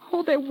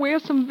 they wear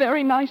some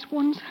very nice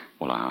ones.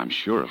 Well, I'm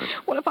sure of it.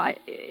 Well,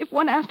 if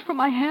one asked for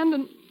my hand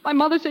and my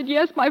mother said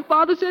yes, my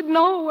father said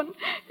no, and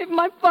if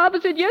my father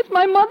said yes,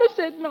 my mother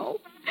said no.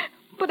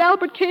 But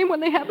Albert came when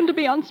they happened to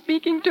be on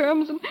speaking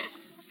terms, and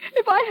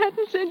if I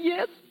hadn't said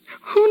yes,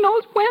 who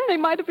knows when they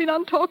might have been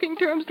on talking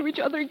terms to each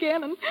other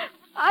again, and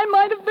I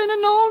might have been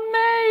an old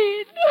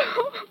maid.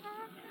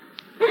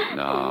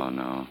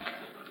 No.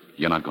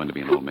 You're not going to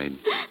be an old maid.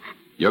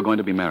 You're going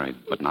to be married,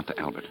 but not to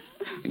Albert.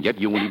 And yet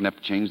you won't even have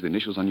to change the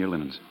initials on your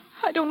linens.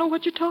 I don't know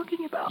what you're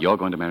talking about. You're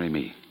going to marry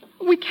me.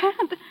 We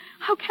can't.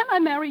 How can I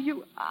marry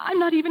you? I'm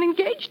not even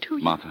engaged to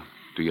you. Martha,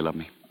 do you love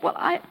me? Well,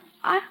 I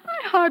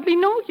hardly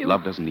know you.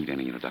 Love doesn't need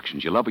any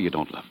introductions. You love or you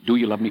don't love. Do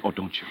you love me or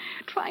don't you?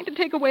 Trying to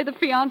take away the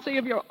fiancé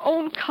of your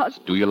own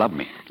cousin. Do you love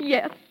me?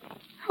 Yes.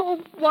 Oh,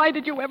 why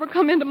did you ever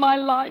come into my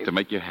life? To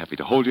make you happy,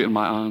 to hold you in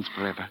my arms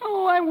forever.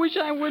 Oh, I wish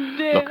I were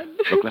dead.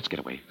 Look, let's get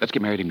away. Let's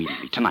get married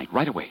immediately. Tonight,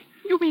 right away.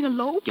 You mean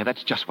elope? Yeah,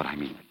 that's just what I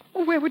mean.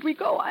 Oh, where would we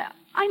go?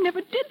 I never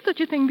did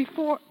such a thing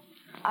before.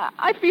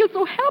 I feel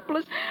so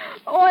helpless.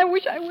 Oh, I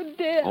wish I were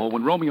dead. Oh,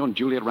 when Romeo and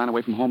Juliet ran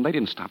away from home, they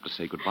didn't stop to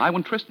say goodbye.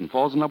 When Tristan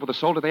falls in love with a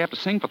soldier, they have to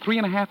sing for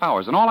 3.5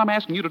 hours. And all I'm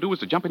asking you to do is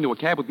to jump into a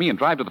cab with me and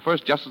drive to the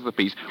first justice of the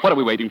peace. What are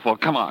we waiting for?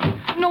 Come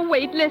on. No,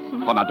 wait,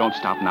 listen. Oh, now, don't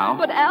stop now.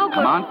 But,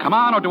 Albert... Come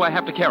on, or do I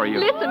have to carry you?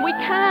 Listen, we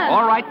can't.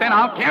 All right, then,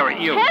 I'll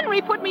carry you.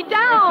 Henry, put me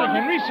down. Mr.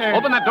 Henry, sir.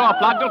 Open that door,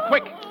 Flogdell,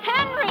 quick.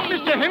 Henry!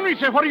 Mr. Henry,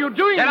 sir, what are you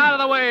doing? Get out of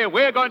the way.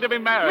 We're going to be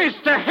married.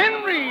 Mr.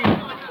 Henry!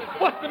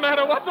 What's the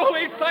matter? What's all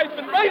the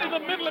excitement? Right in the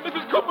middle of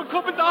Mrs.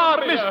 Cooper's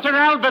aria. Mr.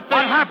 Albert,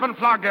 what happened,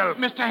 Flogdell?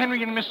 Mr.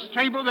 Henry and Miss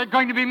Strable, they're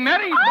going to be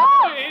married.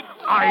 Oh!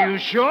 Are you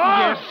sure?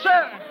 Yes,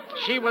 sir.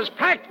 She was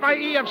packed by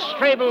E.F.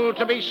 Strable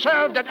to be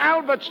served at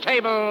Albert's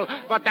table,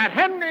 but that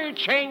Henry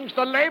changed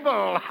the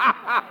label. Ha,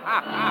 ha,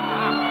 ha,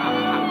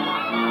 ha.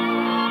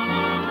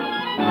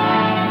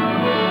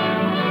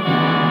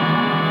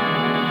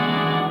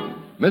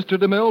 Mr.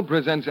 DeMille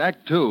presents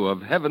Act Two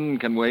of Heaven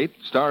Can Wait,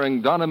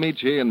 starring Don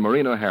Amici and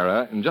Maureen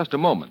O'Hara, in just a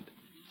moment.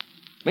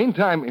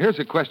 Meantime, here's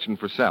a question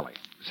for Sally.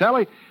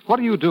 Sally, what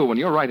do you do when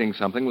you're writing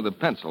something with a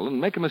pencil and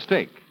make a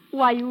mistake?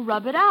 Why, you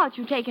rub it out.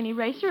 You take an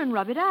eraser and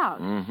rub it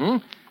out. Mm-hmm.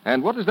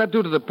 And what does that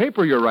do to the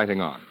paper you're writing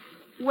on?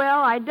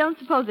 Well, I don't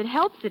suppose it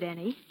helps it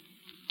any.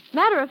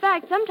 Matter of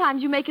fact,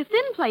 sometimes you make a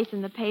thin place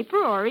in the paper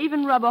or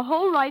even rub a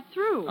hole right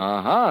through.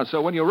 Uh-huh.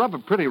 So when you rub a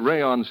pretty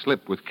rayon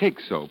slip with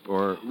cake soap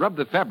or rub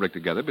the fabric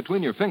together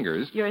between your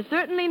fingers... You're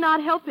certainly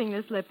not helping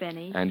the slip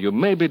any. And you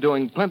may be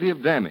doing plenty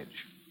of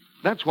damage.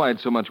 That's why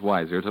it's so much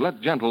wiser to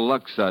let gentle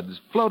Lux Suds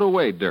float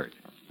away dirt.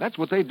 That's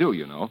what they do,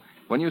 you know,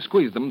 when you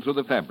squeeze them through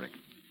the fabric.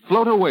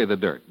 Float away the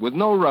dirt with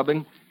no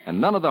rubbing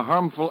and none of the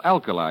harmful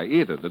alkali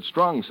either that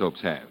strong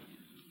soaps have.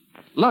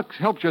 Lux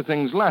helps your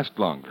things last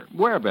longer,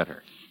 wear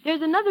better.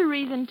 There's another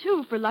reason,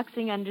 too, for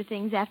luxing under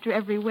things after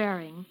every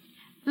wearing.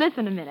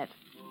 Listen a minute.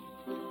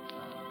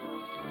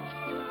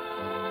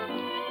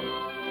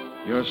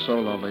 You're so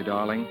lovely,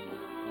 darling.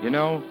 You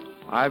know,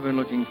 I've been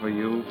looking for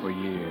you for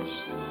years.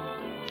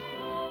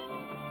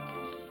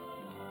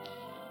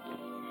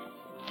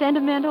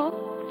 Sentimental?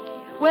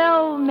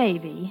 Well,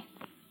 maybe.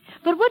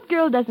 But what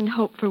girl doesn't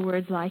hope for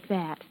words like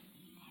that?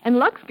 And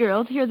Lux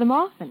girls hear them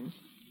often.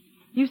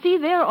 You see,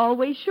 they're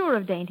always sure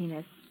of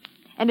daintiness.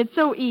 And it's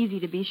so easy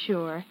to be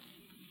sure.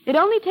 It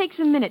only takes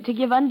a minute to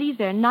give undies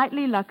their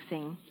nightly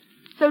luxing.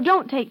 So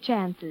don't take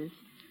chances.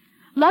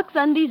 Lux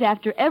undies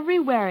after every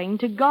wearing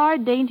to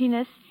guard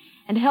daintiness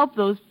and help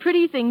those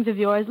pretty things of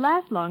yours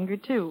last longer,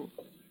 too.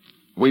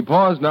 We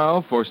pause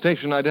now for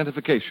station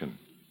identification.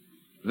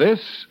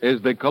 This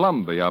is the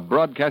Columbia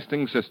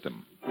Broadcasting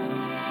System.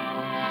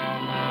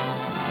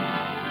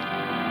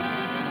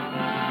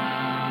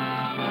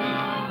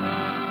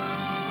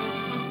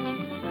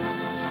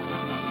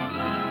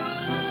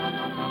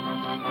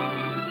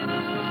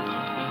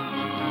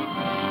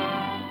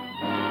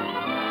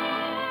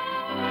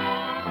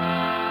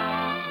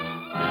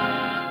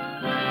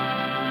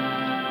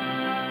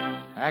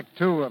 Act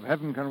Two of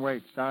Heaven Can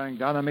Wait, starring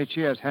Don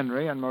Amici as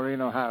Henry and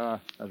Maureen O'Hara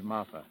as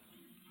Martha.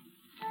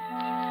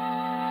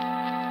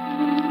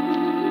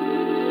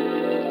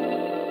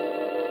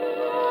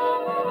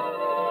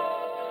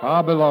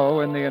 Far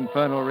below in the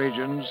infernal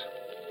regions,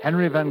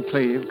 Henry Van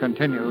Cleve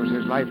continues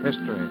his life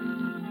history.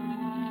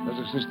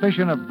 There's a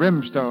suspicion of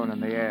brimstone in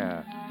the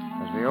air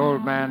as the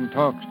old man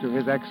talks to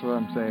His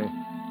Excellency,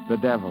 the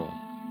devil.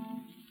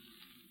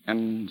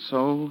 And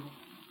so,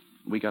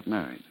 we got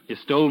married. You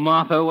stole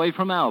Martha away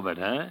from Albert,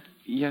 huh?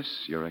 Yes,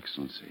 Your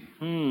Excellency.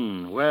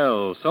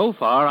 Well, so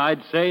far,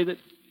 I'd say that...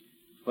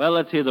 Well,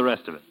 let's hear the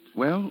rest of it.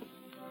 Well,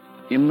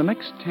 in the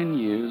next 10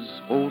 years,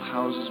 old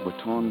houses were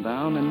torn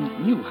down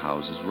and new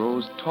houses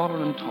rose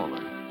taller and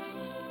taller.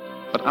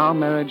 But our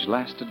marriage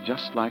lasted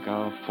just like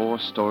our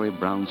 4-story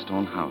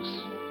brownstone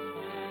house.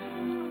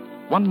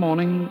 One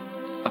morning,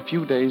 a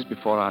few days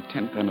before our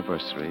 10th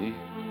anniversary,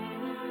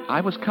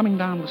 I was coming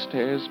down the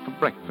stairs for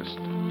breakfast.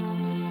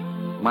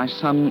 My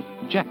son,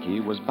 Jackie,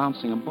 was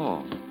bouncing a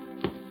ball.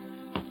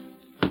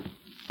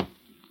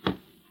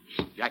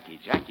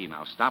 Jackie,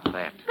 now stop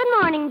that. Good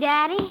morning,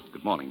 Daddy.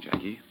 Good morning,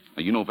 Jackie.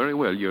 Now, you know very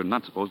well you're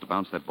not supposed to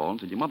bounce that ball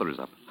until your mother is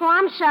up. Oh,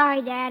 I'm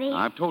sorry, Daddy.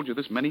 I've told you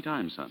this many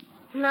times, son.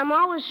 And I'm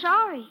always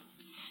sorry.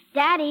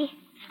 Daddy,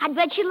 I'd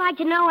bet you'd like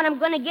to know what I'm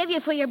going to give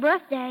you for your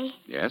birthday.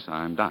 Yes,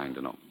 I'm dying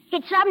to know.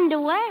 It's something to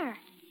wear.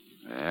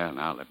 Well,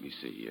 now, let me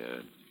see.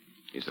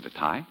 Is it a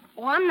tie?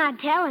 Oh, I'm not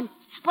telling.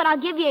 But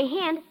I'll give you a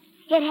hint.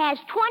 It has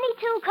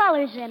 22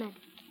 colors in it.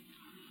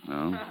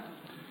 Well,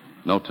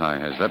 no tie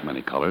has that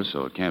many colors,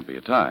 so it can't be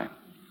a tie.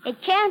 It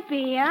can't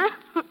be,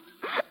 huh?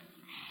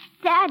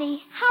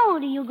 Daddy, how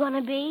old are you going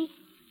to be?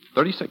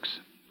 36.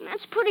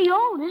 That's pretty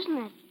old, isn't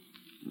it?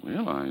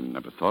 Well, I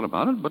never thought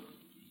about it, but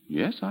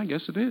yes, I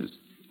guess it is.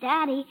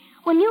 Daddy,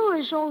 when you were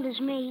as old as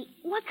me,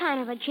 what kind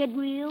of a kid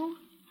were you?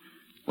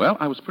 Well,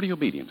 I was pretty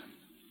obedient.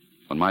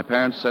 When my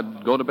parents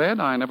said go to bed,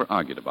 I never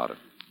argued about it.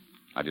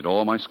 I did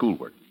all my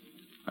schoolwork.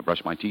 I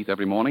brushed my teeth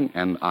every morning,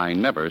 and I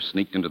never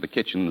sneaked into the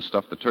kitchen and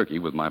stuffed the turkey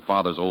with my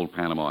father's old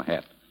Panama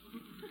hat.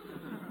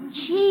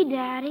 Gee,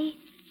 Daddy,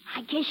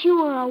 I guess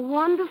you were a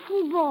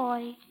wonderful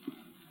boy.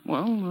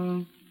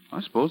 Well,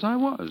 I suppose I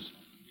was.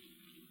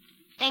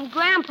 Then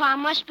Grandpa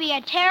must be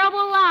a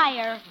terrible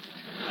liar.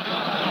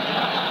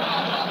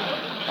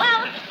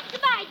 Well,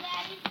 goodbye,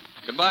 Daddy.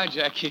 Goodbye,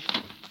 Jackie.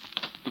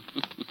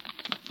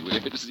 Where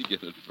does he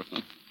get it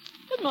from?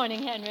 Good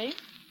morning, Henry.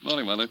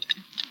 Morning, Mother.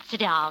 Sit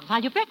down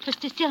while your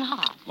breakfast is still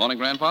hot. Morning,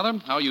 Grandfather.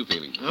 How are you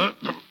feeling?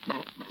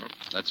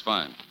 That's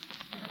fine.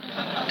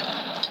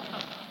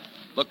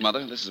 Look,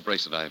 Mother, this is a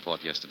bracelet I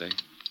bought yesterday.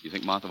 You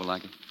think Martha will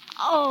like it?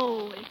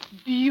 Oh,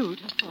 it's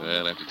beautiful.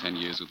 Well, after 10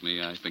 years with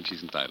me, I think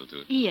she's entitled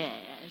to it. Yes.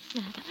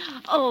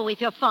 Oh, if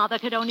your father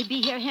could only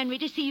be here, Henry,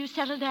 to see you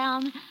settle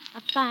down.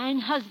 A fine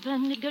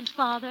husband, a good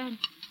father,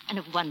 and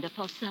a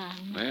wonderful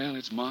son. Well,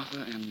 it's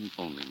Martha and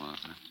only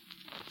Martha.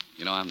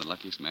 You know, I'm the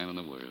luckiest man in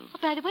the world. Oh,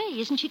 by the way,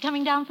 isn't she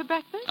coming down for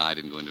breakfast? I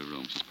didn't go into her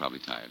room. She's probably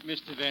tired.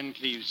 Mr. Van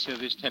Cleve, sir,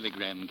 this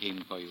telegram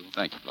came for you.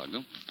 Thank you,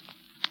 Plugville.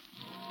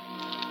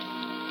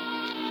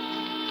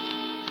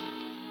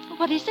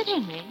 What is it,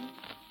 Henry?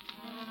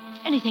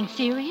 Anything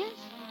serious?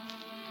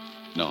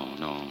 No,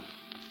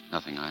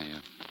 nothing.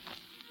 I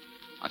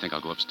think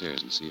I'll go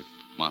upstairs and see if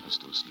Martha's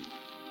still asleep.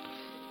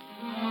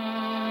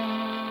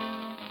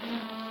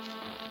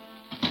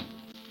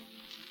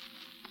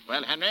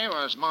 Well, Henry,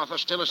 was Martha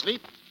still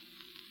asleep?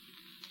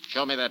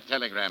 Show me that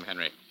telegram,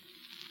 Henry.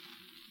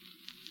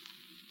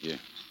 Here.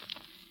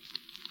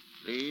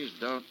 Please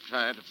don't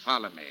try to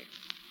follow me.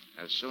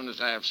 As soon as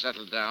I have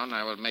settled down,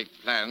 I will make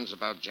plans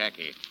about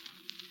Jackie.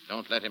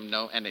 Don't let him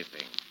know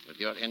anything. With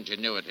your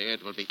ingenuity,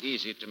 it will be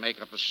easy to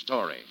make up a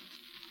story.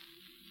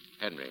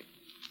 Henry,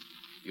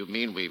 you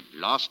mean we've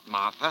lost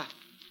Martha?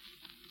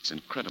 It's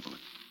incredible.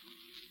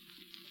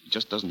 It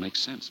just doesn't make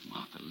sense,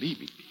 Martha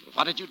leaving me.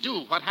 What did you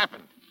do? What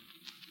happened?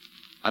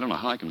 I don't know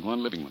how I can go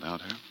on living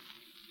without her.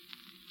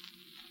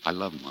 I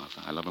love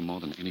Martha. I love her more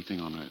than anything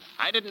on earth.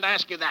 I didn't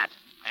ask you that.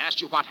 I asked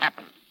you what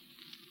happened.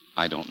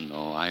 I don't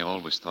know. I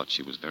always thought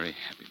she was very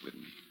happy with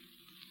me.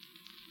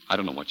 I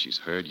don't know what she's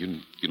heard.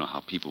 You know how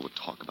people would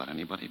talk about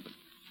anybody, but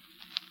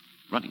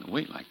running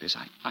away like this,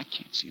 I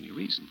can't see any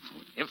reason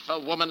for it. If a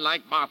woman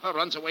like Martha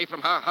runs away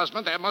from her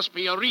husband, there must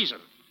be a reason.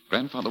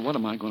 Grandfather, what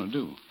am I going to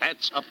do?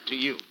 That's up to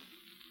you.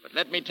 But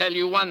let me tell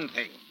you one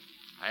thing.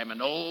 I am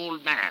an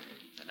old man,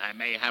 and I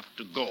may have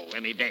to go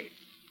any day.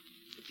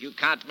 If you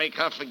can't make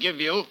her forgive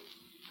you,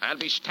 I'll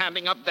be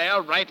standing up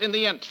there right in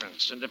the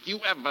entrance. And if you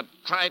ever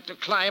try to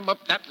climb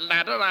up that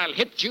ladder, I'll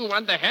hit you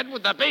on the head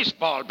with a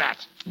baseball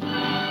bat.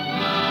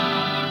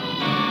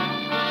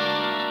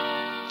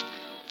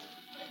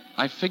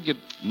 I figured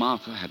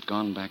Martha had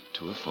gone back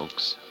to her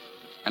folks,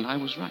 and I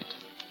was right.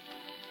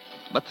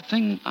 But the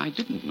thing I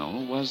didn't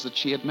know was that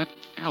she had met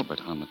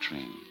Albert on the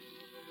train.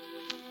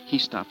 He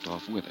stopped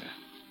off with her.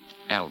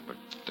 Albert,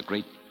 the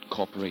great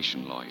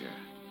corporation lawyer.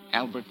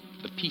 Albert,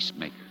 the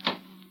peacemaker.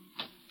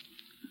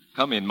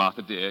 Come in,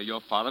 Martha, dear. Your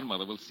father and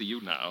mother will see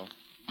you now.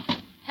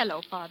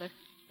 Hello, Father.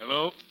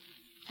 Hello.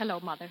 Hello,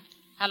 Mother.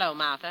 Hello,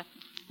 Martha.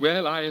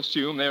 Well, I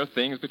assume there are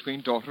things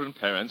between daughter and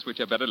parents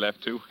which are better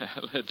left to,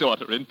 well,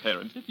 daughter and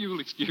parent, if you'll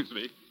excuse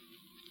me.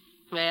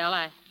 Well,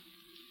 I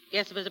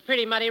guess it was a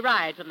pretty muddy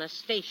ride from the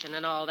station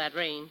in all that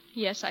rain.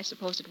 Yes, I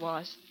suppose it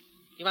was.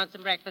 You want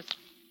some breakfast?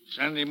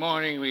 Sunday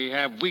morning we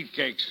have wheat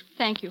cakes.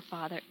 Thank you,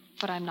 Father,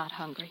 but I'm not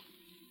hungry.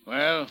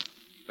 Well,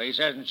 place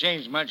hasn't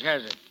changed much,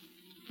 has it?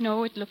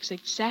 No, it looks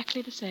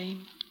exactly the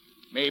same.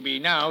 Maybe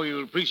now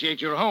you'll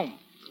appreciate your home.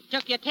 It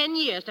took you 10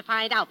 years to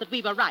find out that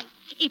we were right.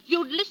 If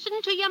you'd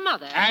listened to your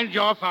mother... And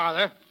your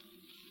father,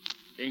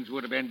 things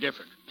would have been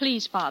different.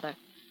 Please, Father,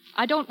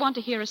 I don't want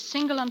to hear a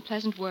single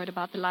unpleasant word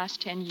about the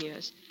last 10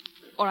 years,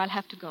 or I'll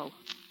have to go.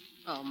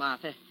 Oh,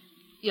 Martha,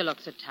 you look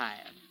so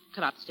tired.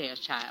 Come upstairs,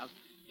 child.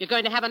 You're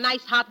going to have a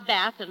nice hot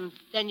bath, and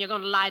then you're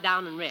going to lie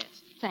down and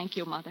rest. Thank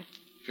you, Mother.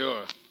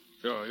 Sure.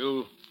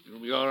 You'll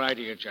be all right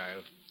here,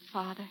 child.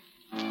 Father.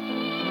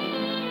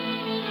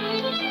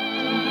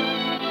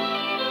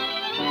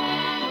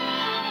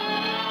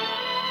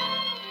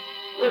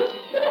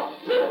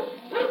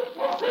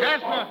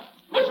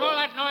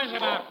 this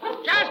about?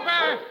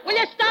 Jasper! Will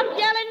you stop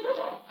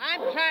yelling?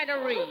 I'm trying to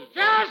read.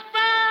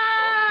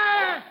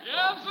 Jasper!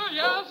 Yes, sir,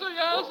 yes, sir,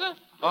 yes, sir.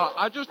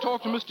 I just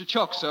talked to Mr.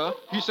 Chuck, sir.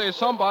 He says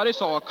somebody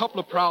saw a couple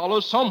of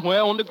prowlers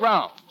somewhere on the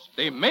grounds.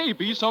 They may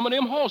be some of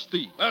them horse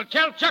thieves. Well,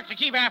 tell Chuck to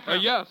keep after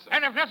him. Yes, sir.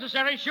 And if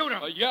necessary, shoot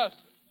him. Yes.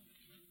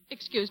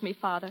 Excuse me,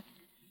 Father.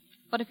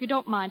 But if you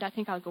don't mind, I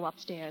think I'll go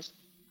upstairs.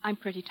 I'm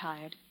pretty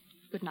tired.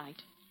 Good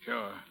night.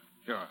 Sure.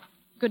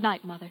 Good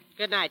night, Mother.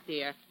 Good night,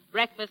 dear.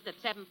 Breakfast at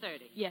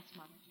 7:30. Yes,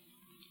 Mother.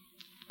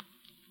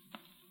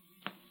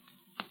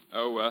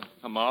 Oh,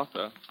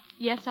 Martha.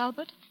 Yes,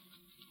 Albert?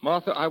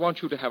 Martha, I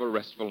want you to have a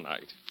restful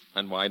night.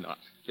 And why not?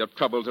 Your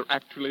troubles are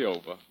actually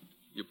over.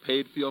 You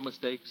paid for your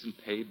mistakes and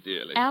paid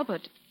dearly.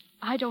 Albert,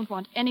 I don't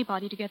want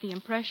anybody to get the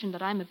impression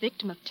that I'm a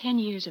victim of 10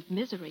 years of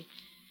misery.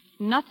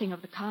 Nothing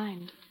of the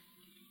kind.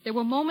 There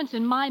were moments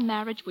in my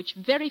marriage which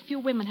very few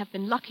women have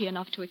been lucky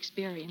enough to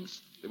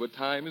experience. There were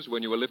times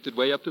when you were lifted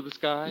way up to the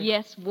sky?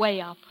 Yes,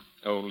 way up.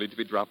 Only to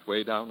be dropped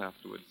way down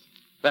afterwards.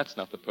 That's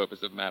not the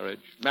purpose of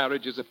marriage.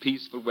 Marriage is a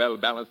peaceful,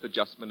 well-balanced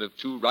adjustment of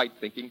two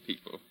right-thinking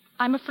people.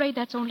 I'm afraid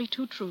that's only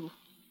too true.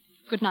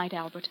 Good night,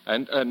 Albert.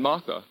 And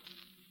Martha,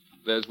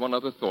 there's one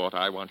other thought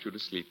I want you to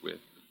sleep with.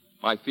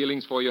 My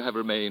feelings for you have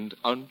remained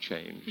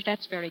unchanged.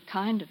 That's very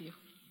kind of you.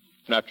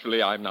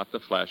 Naturally, I'm not the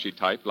flashy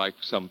type like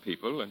some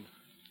people, and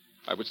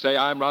I would say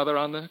I'm rather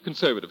on the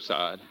conservative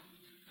side.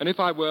 And if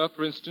I were,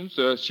 for instance,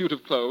 a suit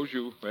of clothes,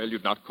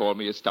 you'd not call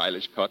me a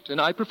stylish cut,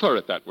 and I prefer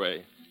it that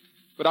way.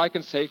 But I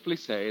can safely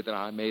say that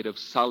I'm made of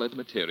solid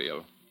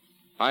material.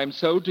 I'm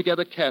sewed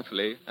together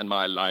carefully, and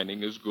my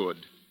lining is good.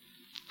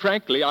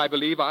 Frankly, I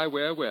believe I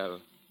wear well.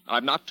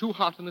 I'm not too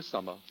hot in the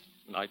summer,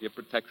 and I give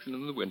protection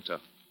in the winter.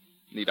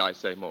 Need I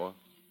say more?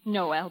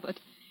 No, Albert.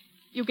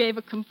 You gave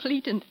a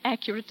complete and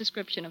accurate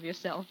description of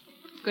yourself.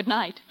 Good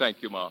night.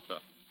 Thank you, Martha.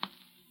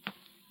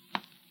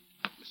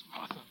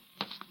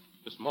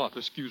 Miss Martha,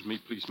 excuse me,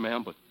 please,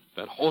 ma'am, but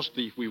that horse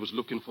thief we was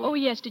looking for... Oh,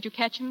 yes. Did you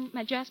catch him,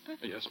 Jasper?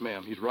 Yes,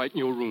 ma'am. He's right in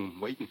your room,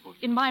 waiting for you.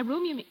 In my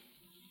room, you mean?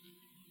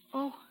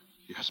 Oh.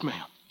 Yes,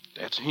 ma'am.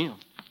 That's him.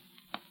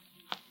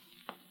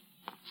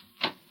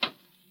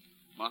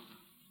 Martha?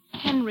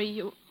 Henry,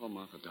 you... Oh,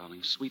 Martha,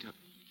 darling, sweetheart.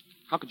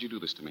 How could you do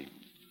this to me?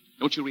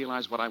 Don't you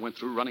realize what I went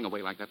through running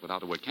away like that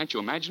without a word? Can't you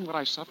imagine what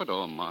I suffered?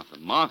 Oh, Martha,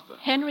 Martha.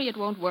 Henry, it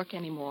won't work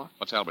anymore.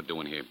 What's Albert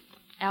doing here?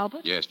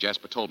 Albert? Yes,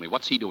 Jasper told me.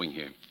 What's he doing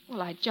here?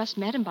 Well, I just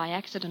met him by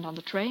accident on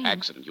the train.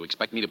 Accident? You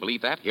expect me to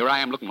believe that? Here I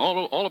am looking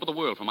all over the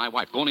world for my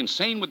wife, going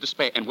insane with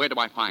despair. And where do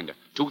I find her?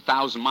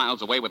 2,000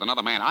 miles away with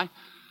another man.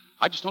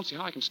 I just don't see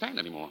how I can stand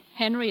anymore.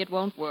 Henry, it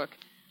won't work.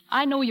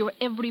 I know your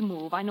every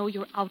move. I know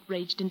your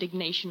outraged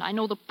indignation. I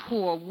know the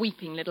poor,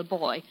 weeping little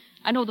boy.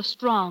 I know the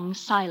strong,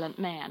 silent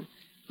man.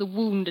 The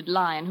wounded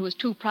lion who is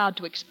too proud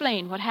to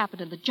explain what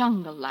happened in the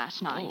jungle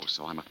last night. Oh,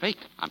 so I'm a fake.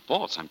 I'm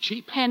false. I'm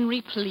cheap.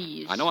 Henry,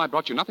 please. I know I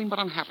brought you nothing but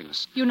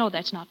unhappiness. You know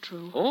that's not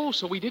true. Oh,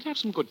 so we did have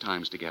some good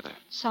times together.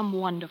 Some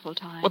wonderful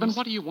times. Well, then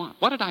what do you want?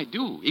 What did I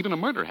do? Even a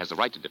murderer has the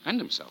right to defend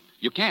himself.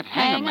 You can't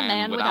hang a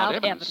man without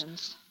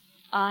evidence.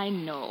 I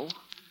know.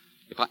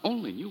 If I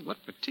only knew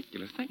what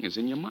particular thing is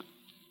in your mind.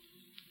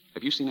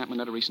 Have you seen Aunt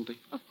Minetta recently?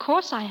 Of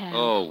course I have.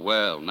 Oh,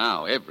 well,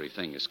 now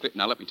everything is clear.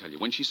 Now, let me tell you,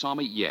 when she saw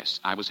me, yes,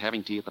 I was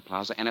having tea at the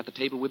plaza, and at the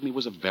table with me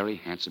was a very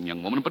handsome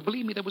young woman, but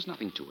believe me, there was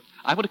nothing to it.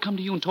 I would have come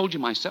to you and told you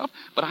myself,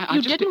 but I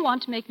just... You didn't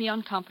want to make me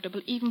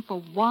uncomfortable even for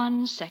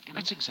 1 second.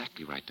 That's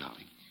exactly right,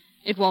 darling.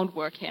 It won't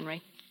work,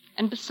 Henry.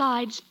 And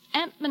besides,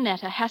 Aunt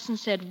Minetta hasn't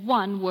said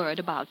one word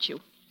about you.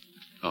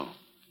 Oh.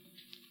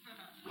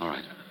 All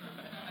right.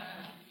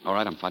 All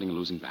right, I'm fighting a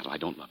losing battle. I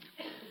don't love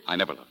you. I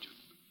never loved you.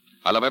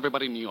 I love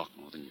everybody in New York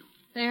more than you.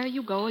 There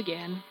you go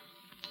again.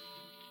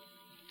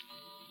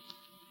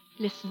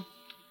 Listen,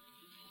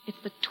 it's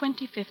the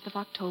 25th of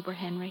October,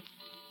 Henry.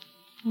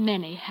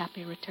 Many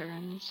happy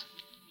returns.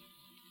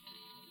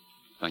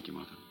 Thank you,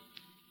 Martha.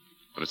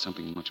 But it's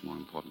something much more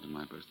important than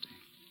my birthday.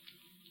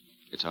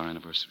 It's our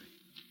anniversary.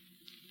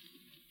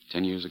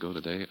 10 years ago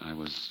today, I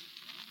was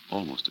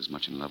almost as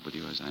much in love with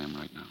you as I am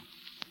right now.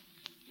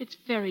 It's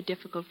very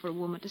difficult for a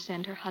woman to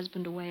send her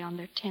husband away on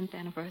their 10th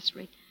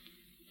anniversary.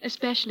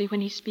 Especially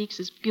when he speaks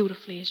as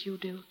beautifully as you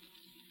do.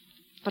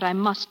 But I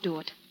must do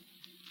it.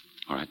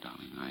 All right,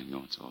 darling. I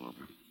know it's all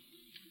over.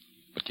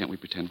 But can't we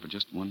pretend for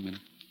just 1 minute?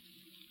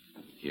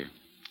 Here.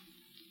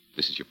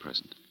 This is your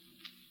present.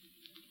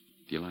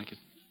 Do you like it?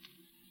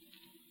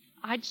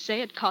 I'd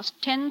say it cost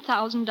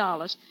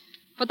 $10,000.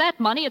 For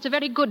that money, it's a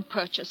very good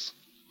purchase.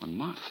 Well,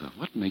 Martha,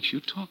 what makes you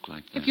talk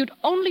like that? If you'd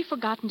only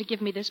forgotten to give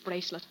me this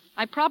bracelet,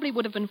 I probably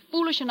would have been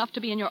foolish enough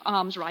to be in your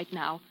arms right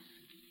now.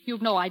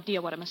 You've no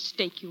idea what a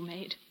mistake you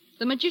made.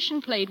 The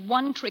magician played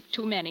one trick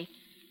too many.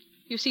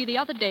 You see, the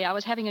other day I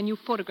was having a new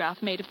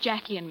photograph made of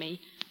Jackie and me,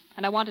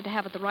 and I wanted to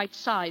have it the right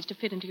size to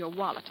fit into your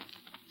wallet.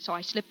 So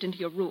I slipped into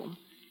your room.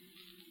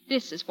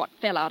 This is what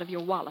fell out of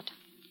your wallet.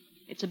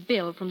 It's a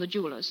bill from the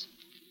jeweler's.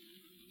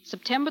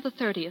 September the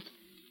 30th,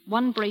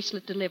 1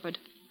 bracelet delivered,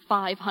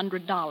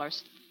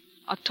 $500.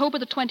 October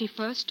the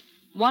 21st,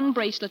 1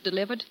 bracelet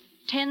delivered,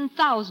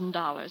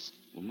 $10,000.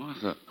 Well,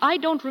 Martha. I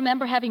don't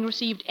remember having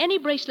received any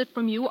bracelet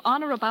from you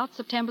on or about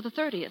September the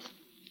 30th.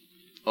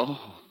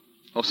 Oh,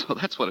 so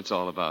that's what it's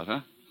all about,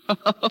 huh?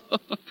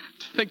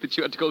 To think that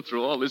you had to go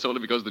through all this only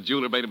because the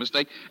jeweler made a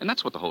mistake. And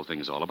that's what the whole thing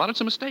is all about.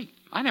 It's a mistake.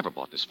 I never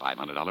bought this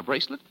 $500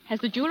 bracelet. Has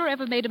the jeweler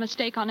ever made a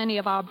mistake on any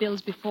of our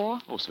bills before?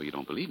 Oh, so you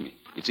don't believe me.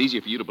 It's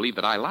easier for you to believe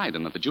that I lied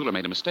than that the jeweler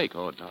made a mistake.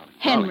 Oh, darling.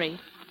 Henry,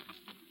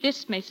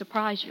 this may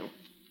surprise you,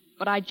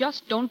 but I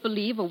just don't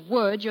believe a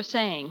word you're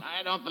saying.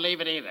 I don't believe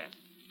it either.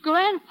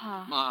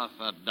 Grandpa.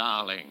 Martha,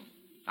 darling.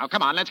 Now,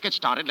 come on, let's get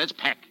started. Let's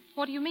pack.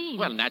 What do you mean?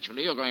 Well,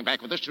 naturally, you're going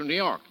back with us to New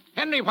York.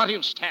 Henry, what are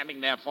you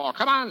standing there for?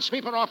 Come on,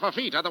 sweep her off her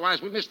feet,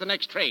 otherwise we'll miss the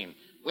next train.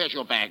 Where's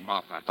your bag,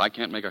 Martha? If I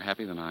can't make her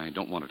happy, then I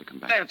don't want her to come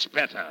back. That's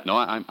better. No,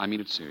 I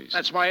mean it serious.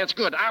 That's why it's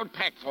good. I'll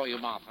pack for you,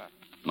 Martha.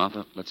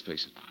 Martha, let's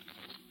face it.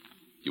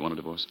 You want a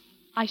divorce?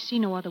 I see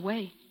no other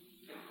way.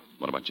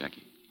 What about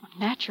Jackie?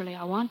 Naturally,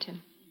 I want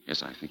him.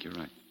 Yes, I think you're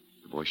right.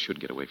 The boy should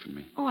get away from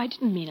me. Oh, I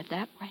didn't mean it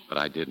that way. But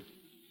I did.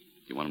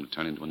 You want him to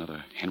turn into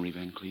another Henry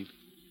Van Cleve?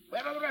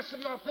 Where are the rest of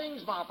your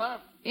things,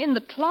 Martha? In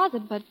the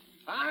closet, but...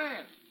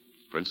 Fine.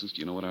 For instance, do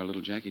you know what our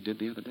little Jackie did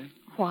the other day?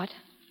 What?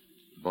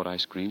 Bought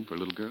ice cream for a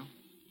little girl.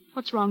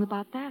 What's wrong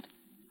about that?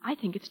 I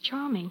think it's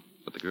charming.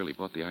 But the girl he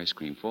bought the ice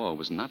cream for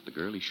was not the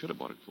girl he should have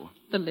bought it for.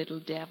 The little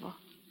devil.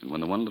 And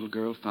when the one little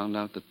girl found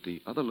out that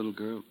the other little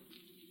girl...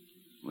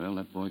 Well,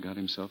 that boy got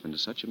himself into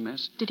such a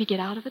mess. Did he get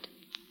out of it?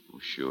 Oh,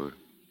 sure.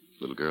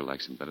 Little girl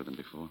likes him better than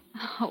before.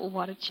 Oh,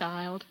 what a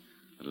child.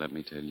 But let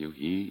me tell you,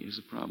 he is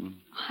a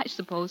problem. I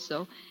suppose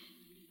so.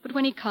 But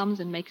when he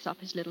comes and makes up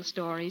his little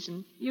stories,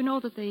 and you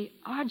know that they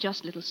are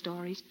just little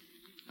stories,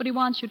 but he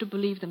wants you to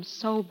believe them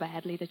so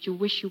badly that you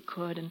wish you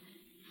could, and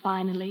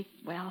finally,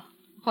 well,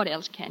 what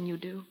else can you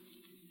do?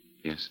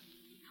 Yes.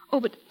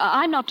 Oh, but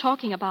I'm not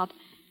talking about...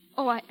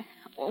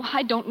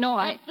 I don't know.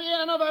 Happy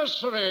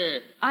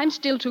anniversary. I'm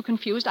still too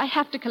confused. I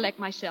have to collect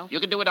myself. You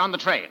can do it on the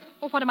train.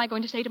 Well, what am I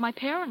going to say to my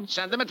parents?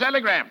 Send them a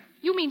telegram.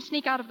 You mean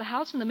sneak out of the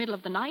house in the middle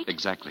of the night?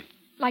 Exactly.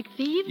 Like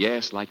thieves?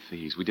 Yes, like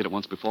thieves. We did it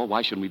once before.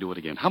 Why shouldn't we do it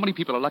again? How many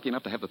people are lucky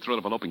enough to have the thrill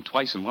of eloping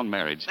twice in one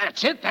marriage?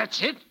 That's it.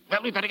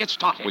 Well, we better get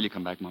started. Will you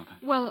come back, Martha?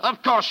 Well...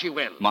 Of course you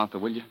will. Martha,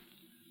 will you?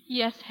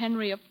 Yes,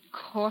 Henry, of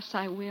course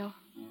I will.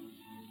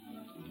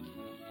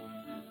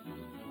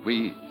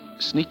 We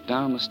sneaked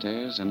down the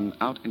stairs and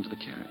out into the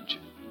carriage.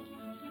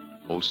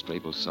 Old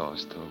Strable saw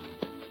us, though.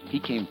 He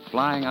came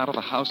flying out of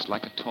the house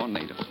like a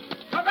tornado.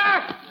 Come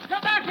back!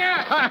 Come back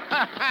here!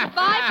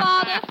 Bye,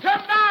 Father.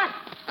 Come back!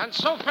 And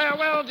so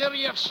farewell,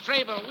 dearie of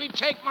Strable. We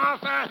take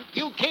Martha,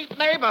 you keep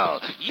Mabel.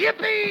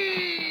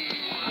 Yippee!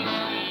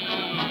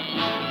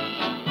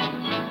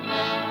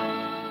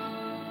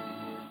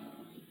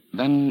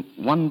 Then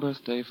one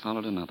birthday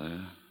followed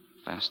another,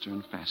 faster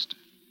and faster.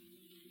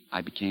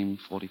 I became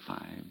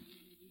 45,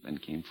 then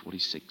came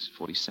 46,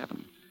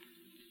 47,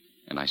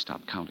 and I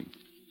stopped counting.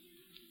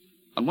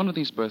 On one of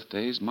these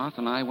birthdays, Martha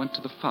and I went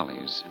to the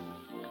Follies.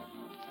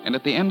 And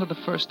at the end of the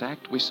first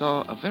act, we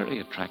saw a very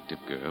attractive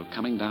girl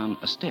coming down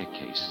a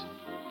staircase.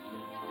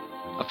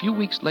 A few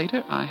weeks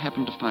later, I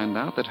happened to find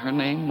out that her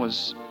name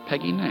was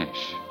Peggy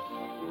Nash.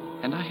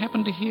 And I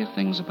happened to hear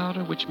things about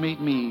her which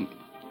made me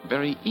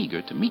very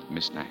eager to meet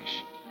Miss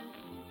Nash.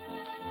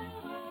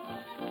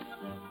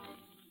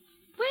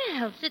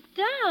 Well, sit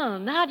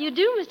down. How do you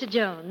do, Mr.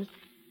 Jones?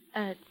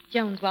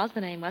 Jones was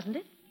the name, wasn't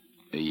it?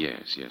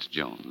 Yes,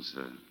 Jones.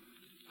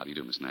 How do you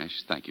do, Miss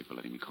Nash? Thank you for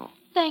letting me call.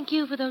 Thank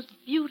you for those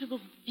beautiful,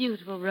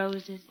 beautiful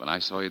roses. When I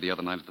saw you the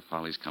other night at the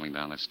Follies coming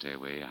down that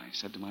stairway, I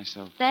said to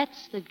myself...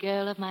 That's the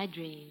girl of my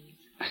dreams.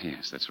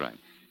 Yes, that's right.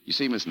 You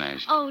see, Miss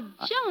Nash... Oh,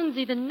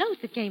 Jonesy, the note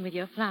that came with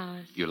your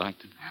flowers. You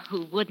liked it?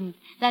 Who wouldn't?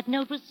 That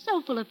note was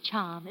so full of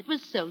charm. It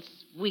was so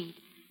sweet.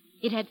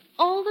 It had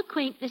all the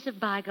quaintness of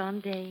bygone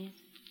days.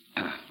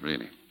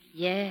 Really?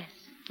 Yes.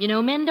 You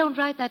know, men don't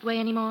write that way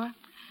anymore.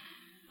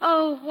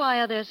 Oh, why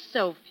are there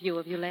so few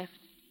of you left?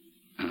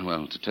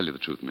 Well, to tell you the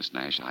truth, Miss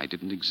Nash, I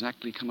didn't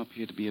exactly come up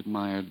here to be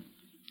admired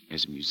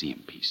as a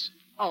museum piece.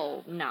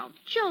 Oh, now,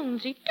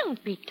 Jonesy,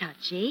 don't be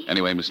touchy.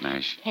 Anyway, Miss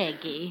Nash.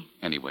 Peggy.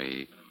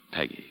 Anyway,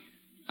 Peggy.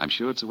 I'm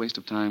sure it's a waste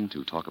of time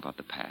to talk about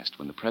the past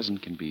when the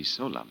present can be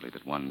so lovely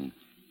that one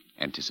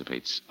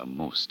anticipates a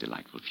most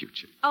delightful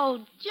future.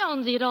 Oh,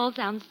 Jonesy, it all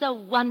sounds so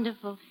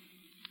wonderful.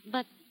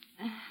 But,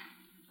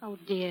 oh,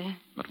 dear.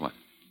 But what?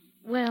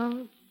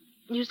 Well,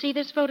 you see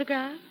this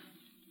photograph?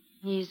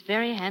 He's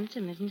very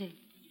handsome, isn't he?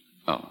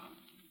 Oh,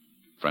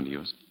 friend of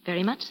yours?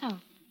 Very much so.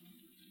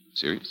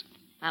 Serious?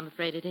 I'm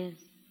afraid it is.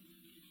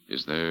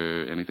 Is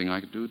there anything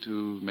I could do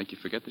to make you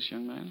forget this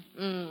young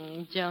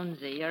man?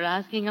 Jonesy, you're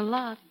asking a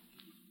lot.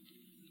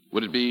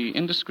 Would it be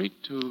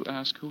indiscreet to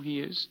ask who he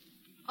is?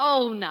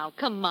 Oh, now,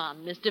 come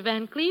on, Mr.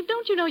 Van Cleve.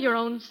 Don't you know your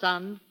own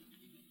son?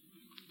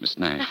 Miss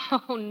Nash.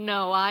 Oh,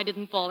 no, I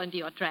didn't fall into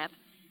your trap.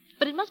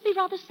 But it must be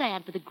rather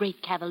sad for the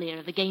great cavalier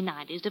of the gay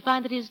 90s to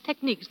find that his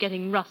technique's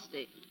getting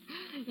rusty.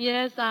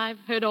 Yes, I've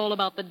heard all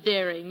about the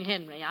daring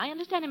Henry. I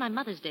understand in my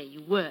mother's day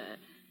you were.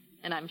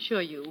 And I'm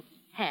sure you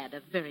had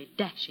a very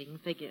dashing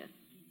figure.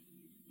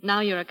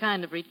 Now you're a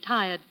kind of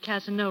retired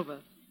Casanova.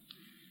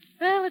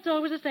 Well, it's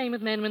always the same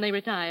with men when they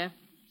retire.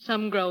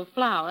 Some grow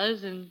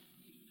flowers and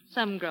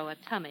some grow a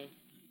tummy.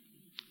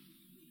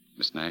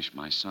 Miss Nash,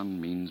 my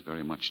son means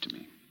very much to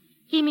me.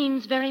 He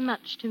means very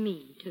much to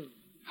me, too.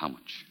 How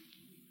much?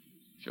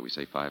 Shall we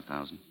say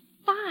 5,000?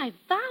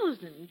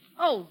 5,000?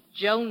 Oh,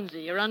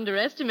 Jonesy, you're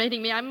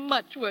underestimating me. I'm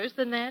much worse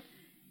than that.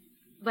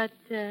 But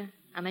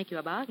I'll make you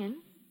a bargain.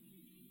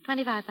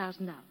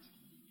 $25,000.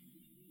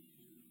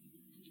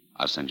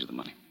 I'll send you the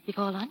money.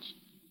 Before lunch?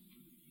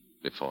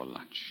 Before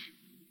lunch.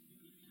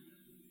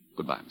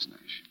 Goodbye, Miss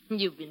Nash.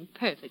 You've been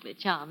perfectly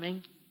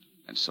charming.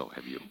 And so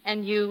have you.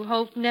 And you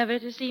hope never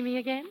to see me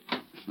again?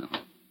 No.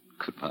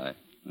 Goodbye.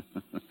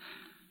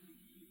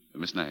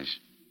 Miss Nash,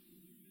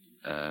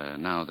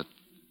 now that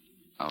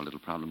our little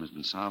problem has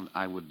been solved,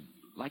 I would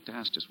like to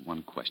ask just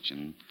one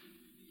question,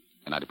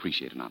 and I'd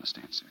appreciate an honest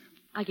answer.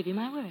 I'll give you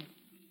my word.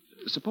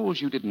 Suppose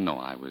you didn't know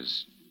I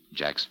was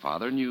Jack's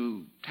father, and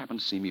you happened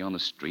to see me on the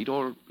street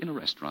or in a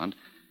restaurant.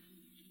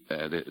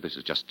 This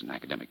is just an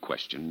academic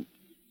question.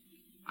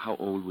 How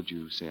old would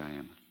you say I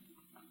am?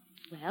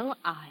 Well,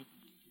 I'd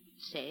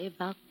say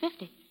about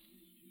 50.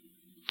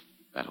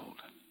 That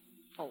old?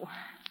 Oh,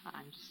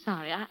 I'm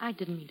sorry. I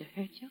didn't mean to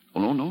hurt you.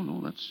 Oh,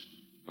 no. That's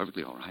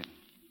perfectly all right.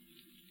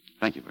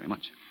 Thank you very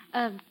much.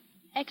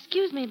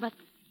 Excuse me, but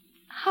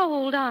how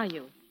old are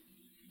you?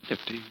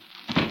 50.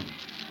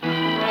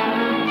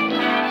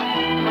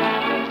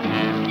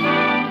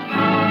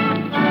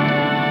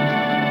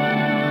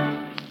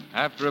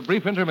 After a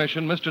brief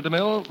intermission, Mr.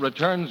 DeMille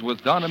returns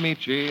with Don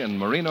Amici and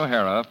Maureen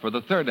O'Hara for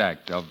the third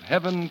act of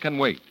Heaven Can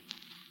Wait.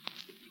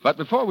 But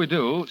before we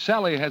do,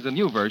 Sally has a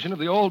new version of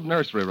the old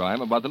nursery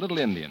rhyme about the little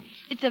Indians.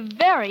 It's a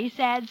very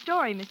sad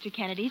story, Mr.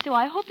 Kennedy, so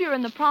I hope you're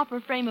in the proper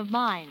frame of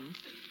mind.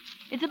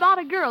 It's about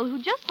a girl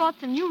who just bought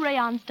some new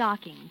rayon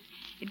stockings.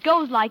 It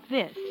goes like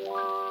this.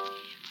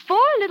 4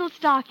 little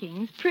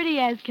stockings, pretty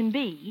as can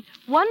be,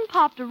 one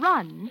popped a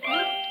run.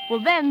 Well,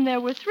 then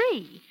there were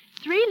 3.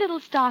 3 little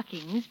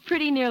stockings,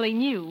 pretty nearly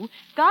new,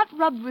 got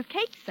rubbed with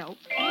cake soap.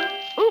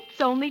 Oops,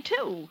 only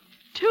 2.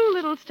 2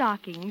 little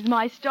stockings,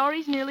 my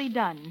story's nearly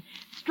done.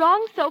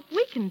 Strong soap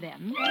weakened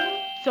them,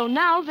 so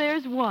now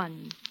there's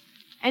 1.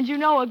 And you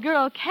know a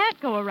girl can't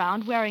go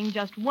around wearing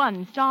just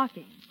 1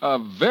 stocking. A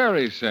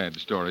very sad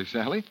story,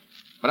 Sally.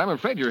 But I'm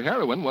afraid your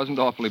heroine wasn't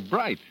awfully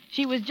bright.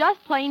 She was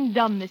just plain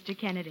dumb, Mr.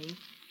 Kennedy.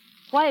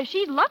 Why, if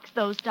she'd luxed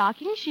those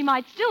stockings, she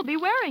might still be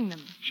wearing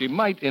them. She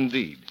might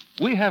indeed.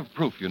 We have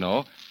proof, you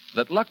know,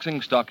 that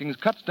luxing stockings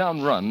cuts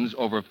down runs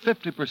over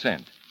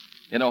 50%.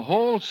 In a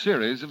whole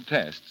series of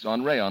tests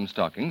on rayon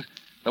stockings,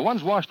 the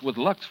ones washed with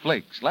Lux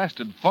Flakes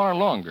lasted far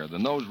longer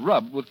than those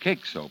rubbed with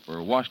cake soap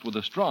or washed with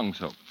a strong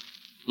soap.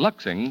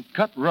 Luxing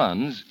cut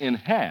runs in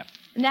half.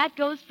 And that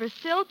goes for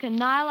silk and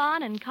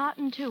nylon and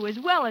cotton, too, as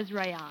well as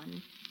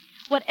rayon.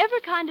 Whatever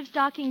kind of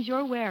stockings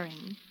you're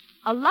wearing,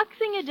 a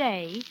luxing a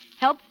day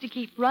helps to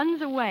keep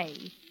runs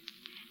away.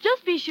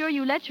 Just be sure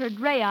you let your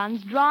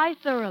rayons dry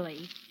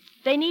thoroughly.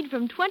 They need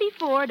from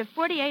 24 to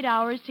 48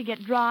 hours to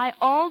get dry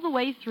all the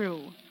way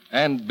through.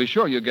 And be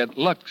sure you get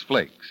Lux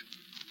Flakes.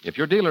 If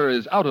your dealer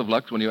is out of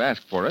Lux when you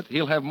ask for it,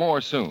 he'll have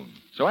more soon.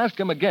 So ask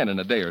him again in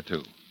a day or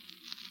two.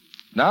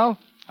 Now,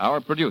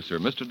 our producer,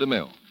 Mr.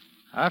 DeMille.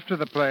 After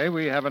the play,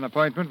 we have an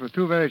appointment with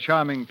 2 very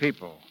charming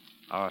people,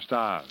 our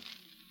stars.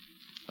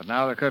 But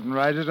now the curtain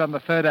rises on the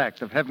third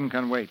act of Heaven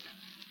Can Wait,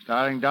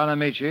 starring Don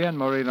Amici and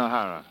Maureen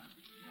O'Hara.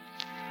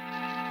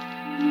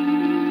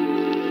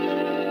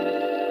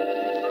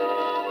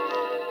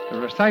 The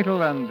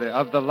recital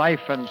of the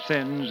life and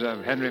sins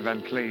of Henry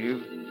Van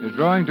Cleve is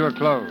drawing to a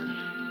close.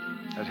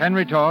 As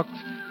Henry talks,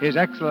 His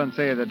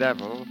Excellency the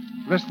Devil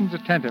listens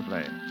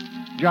attentively,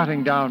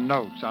 jotting down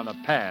notes on a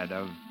pad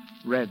of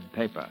red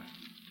paper.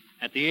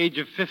 At the age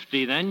of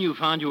 50, then, you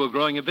found you were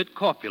growing a bit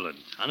corpulent,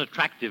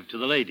 unattractive to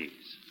the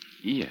ladies.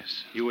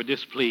 Yes. You were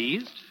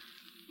displeased?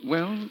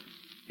 Well,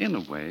 in a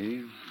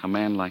way, a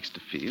man likes to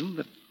feel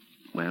that,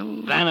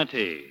 well...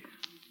 Vanity.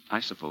 I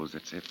suppose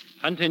that's it.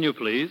 Continue,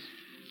 please.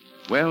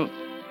 Well,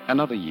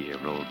 another year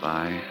rolled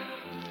by,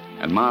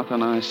 and Martha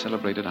and I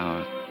celebrated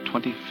our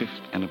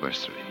 25th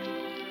anniversary.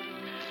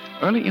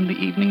 Early in the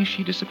evening,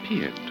 she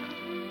disappeared.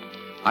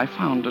 I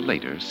found her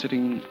later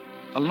sitting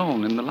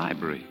alone in the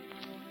library.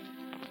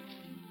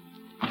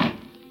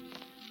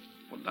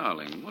 Well,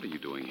 darling, what are you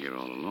doing here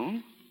all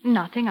alone?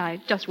 Nothing.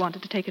 I just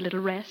wanted to take a little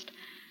rest.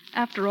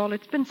 After all,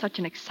 it's been such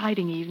an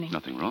exciting evening.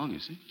 Nothing wrong,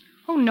 is it?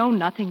 Oh, no,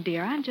 nothing,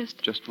 dear. I'm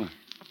just... Just what?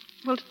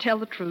 Well, to tell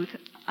the truth,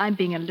 I'm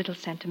being a little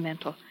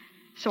sentimental.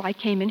 So I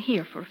came in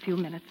here for a few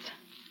minutes.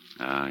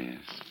 Ah, yes.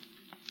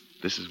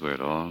 This is where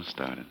it all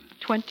started.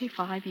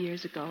 25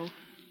 years ago.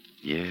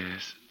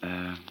 Yes.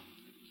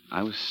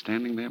 I was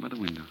standing there by the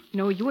window.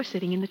 No, you were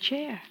sitting in the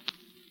chair.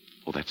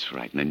 Oh, that's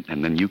right.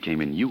 And then you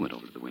came in, you went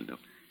over to the window.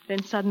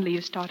 Then suddenly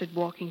you started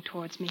walking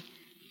towards me.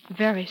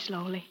 Very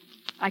slowly.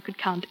 I could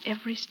count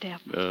every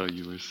step. Oh,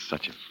 you were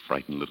such a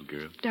frightened little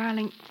girl.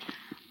 Darling,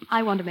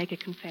 I want to make a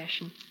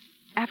confession.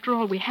 After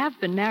all, we have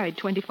been married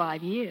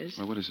 25 years.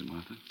 Well, what is it,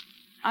 Martha?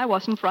 I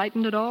wasn't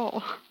frightened at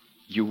all.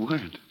 You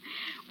weren't?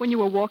 When you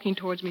were walking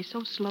towards me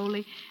so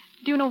slowly,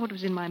 Do you know what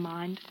was in my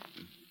mind?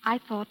 I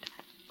thought,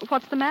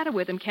 what's the matter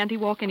with him? Can't he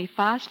walk any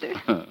faster?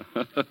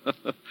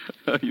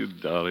 You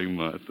darling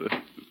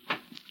Martha.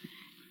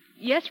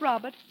 Yes,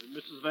 Robert.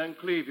 Mrs. Van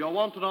Cleve, you're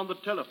wanted on the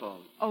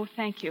telephone. Oh,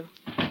 thank you.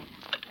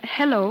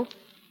 Hello.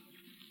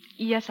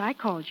 Yes, I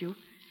called you.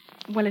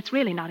 Well, it's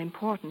really not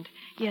important.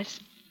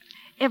 Yes,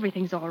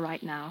 everything's all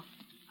right now.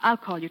 I'll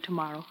call you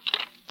tomorrow.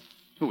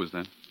 Who was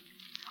that?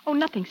 Oh,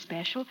 nothing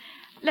special.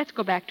 Let's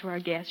go back to our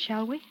guest,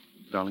 shall we?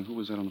 Darling, who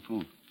was that on the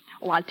phone?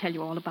 Oh, I'll tell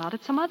you all about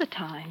it some other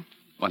time.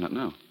 Why not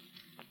now?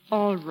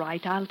 All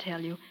right, I'll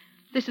tell you.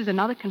 This is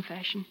another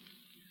confession.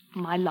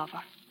 My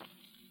lover.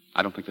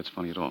 I don't think that's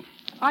funny at all.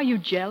 Are you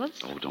jealous?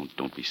 Oh,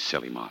 don't be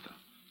silly, Martha.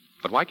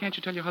 But why can't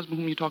you tell your husband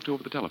whom you talked to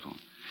over the telephone?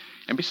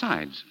 And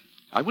besides,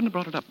 I wouldn't have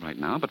brought it up right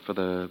now, but for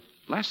the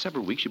last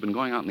several weeks you've been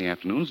going out in the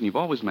afternoons, and you've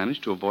always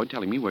managed to avoid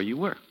telling me where you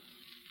were.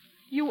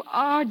 You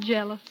are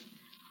jealous.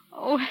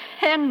 Oh,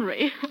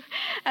 Henry.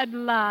 At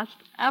last,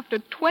 after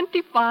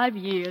 25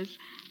 years.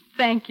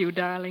 Thank you,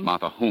 darling.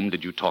 Martha, whom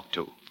did you talk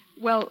to?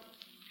 Well,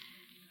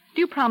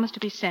 do you promise to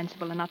be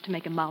sensible and not to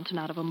make a mountain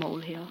out of a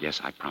molehill?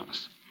 Yes, I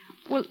promise.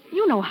 Well,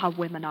 you know how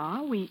women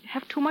are. We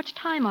have too much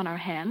time on our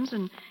hands,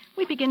 and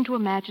we begin to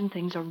imagine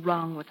things are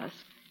wrong with us.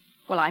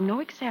 Well, I'm no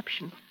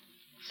exception.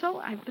 So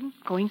I've been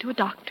going to a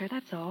doctor,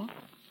 that's all.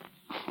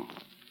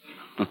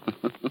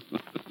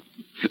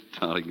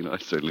 Darling, you know, I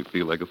certainly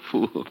feel like a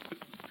fool.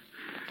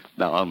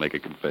 Now, I'll make a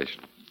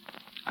confession.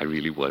 I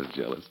really was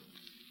jealous.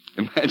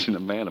 Imagine a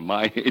man of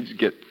my age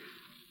get...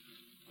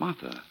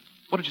 Martha,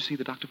 what did you see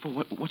the doctor for?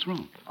 What's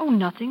wrong? Oh,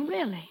 nothing,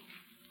 really.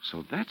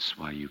 So that's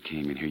why you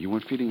came in here. You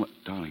weren't feeling what...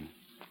 Darling,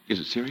 is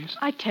it serious?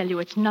 I tell you,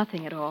 it's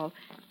nothing at all.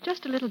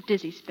 Just a little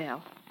dizzy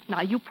spell.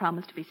 Now, you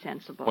promise to be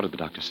sensible. What did the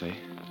doctor say?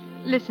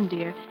 Listen,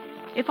 dear.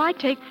 If I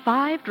take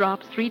 5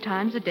 drops 3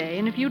 times a day,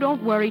 and if you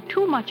don't worry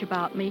too much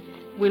about me,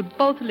 we'll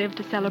both live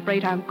to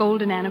celebrate our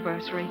golden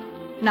anniversary.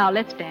 Now,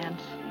 let's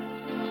dance.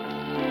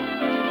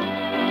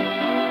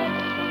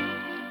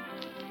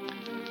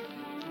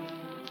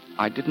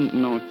 I didn't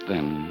know it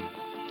then,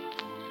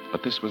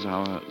 but this was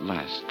our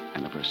last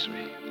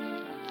anniversary.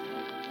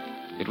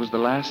 It was the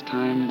last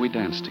time we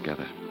danced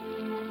together.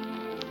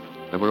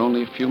 There were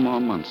only a few more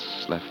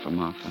months left for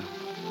Martha,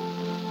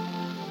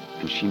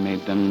 and she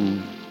made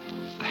them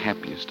the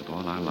happiest of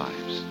all our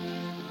lives.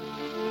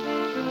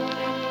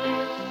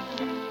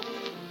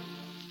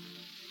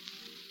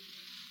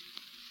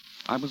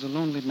 I was a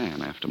lonely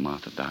man after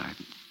Martha died.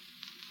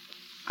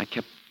 I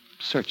kept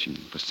searching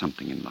for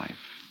something in life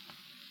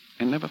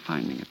and never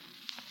finding it.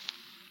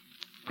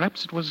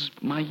 Perhaps it was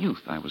my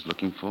youth I was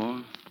looking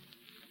for.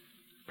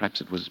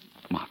 Perhaps it was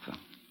Martha.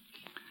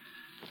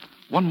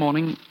 One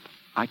morning,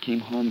 I came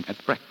home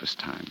at breakfast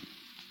time.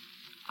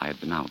 I had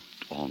been out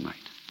all night.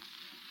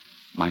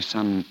 My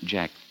son,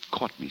 Jack,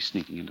 caught me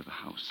sneaking into the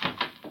house.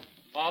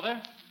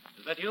 Father,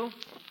 is that you?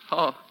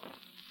 Oh,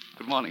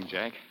 good morning,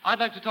 Jack. I'd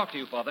like to talk to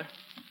you, Father.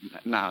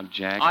 Now,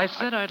 Jack... I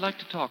said I'd like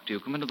to talk to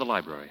you. Come into the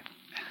library.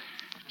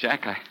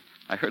 Jack,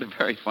 I heard a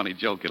very funny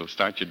joke. It'll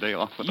start your day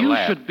off with a You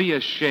laugh. should be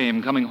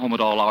ashamed coming home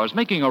at all hours,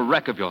 making a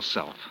wreck of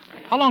yourself.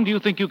 How long do you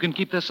think you can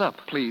keep this up?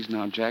 Please,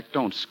 now, Jack,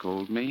 don't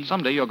scold me.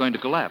 Someday you're going to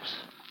collapse.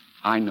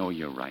 I know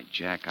you're right,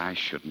 Jack. I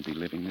shouldn't be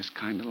living this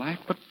kind of life.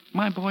 But,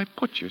 my boy,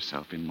 put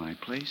yourself in my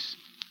place.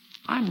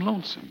 I'm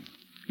lonesome.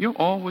 You're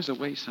always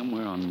away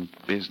somewhere on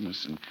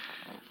business, and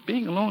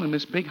being alone in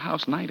this big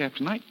house night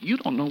after night, you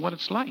don't know what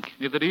it's like.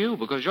 Neither do you,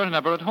 because you're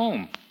never at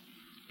home.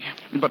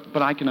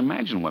 But I can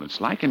imagine what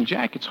it's like, and,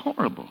 Jack, it's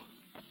horrible.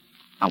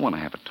 I want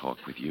to have a talk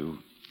with you.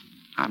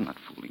 I'm not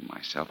fooling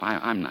myself.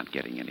 I'm not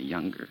getting any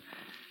younger.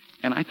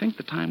 And I think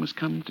the time has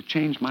come to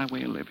change my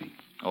way of living.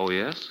 Oh,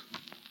 yes?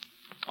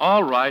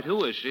 All right.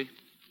 Who is she?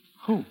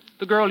 Who?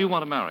 The girl you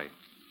want to marry.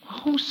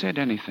 Who said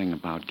anything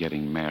about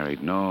getting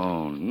married?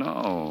 No.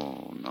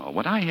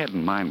 What I had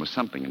in mind was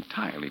something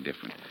entirely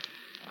different.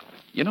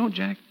 You know,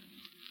 Jack,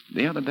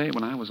 the other day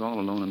when I was all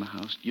alone in the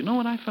house, you know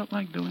what I felt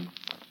like doing?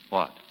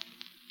 What?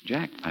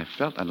 Jack, I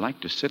felt I'd like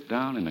to sit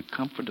down in a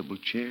comfortable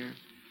chair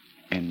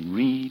and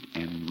read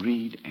and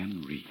read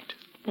and read.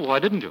 Why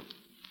didn't you?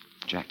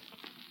 Jack,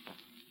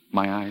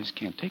 my eyes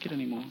can't take it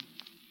anymore.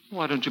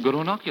 Why don't you go to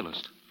an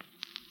oculist?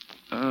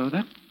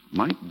 That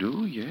might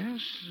do,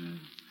 yes.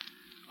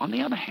 On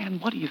the other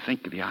hand, what do you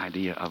think of the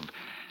idea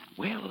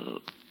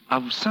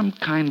of some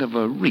kind of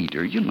a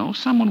reader? You know,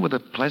 someone with a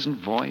pleasant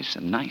voice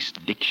and nice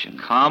diction.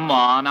 Come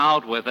on,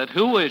 out with it.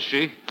 Who is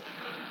she?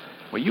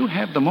 Well, you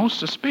have the most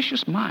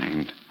suspicious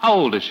mind. How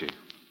old is she?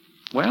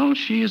 Well,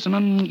 she is an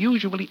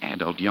unusually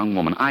adult young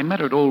woman. I met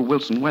her at old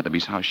Wilson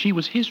Weatherby's house. She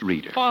was his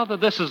reader. Father,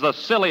 this is the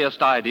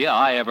silliest idea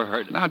I ever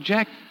heard. Now,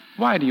 Jack,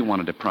 why do you want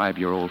to deprive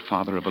your old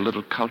father of a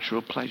little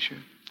cultural pleasure?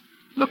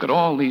 Look at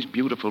all these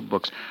beautiful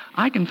books.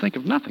 I can think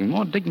of nothing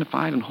more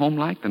dignified and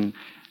homelike than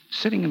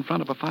sitting in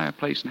front of a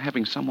fireplace and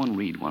having someone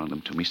read one of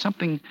them to me.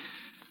 Something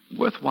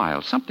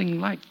worthwhile.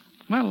 Something like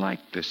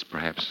this,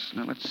 perhaps.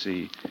 Now, let's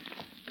see.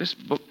 This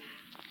book...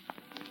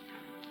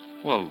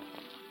 Well,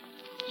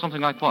 something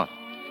like what?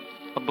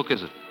 What book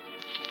is it?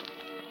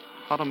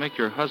 How to Make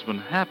Your Husband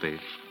Happy.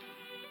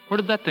 Where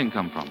did that thing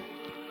come from?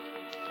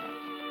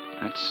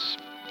 That's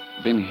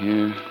been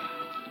here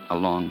a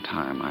long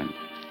time.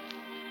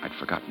 I'd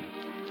forgotten.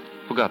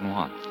 Forgotten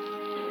what?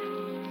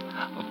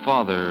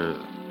 Father,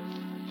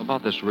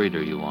 about this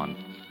raider you want.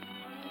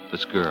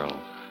 This girl.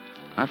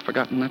 I've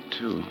forgotten that,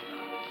 too.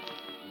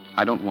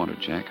 I don't want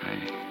her, Jack.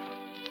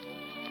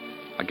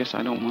 I guess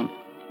I don't want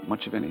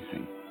much of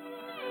anything.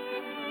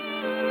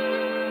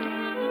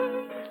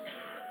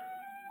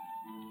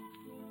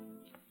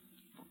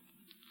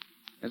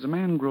 As a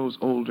man grows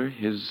older,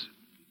 his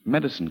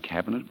medicine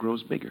cabinet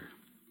grows bigger.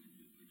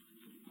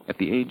 At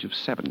the age of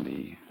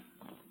 70,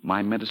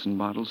 my medicine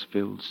bottles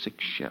filled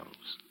 6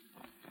 shelves.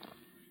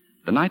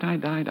 The night I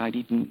died, I'd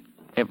eaten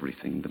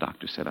everything the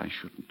doctor said I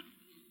shouldn't.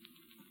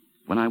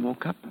 When I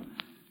woke up,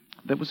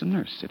 there was a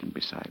nurse sitting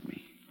beside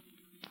me.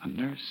 A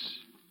nurse.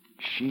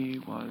 She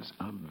was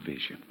a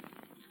vision.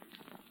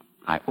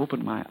 I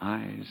opened my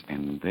eyes,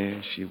 and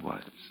there she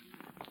was.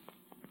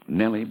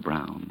 Nellie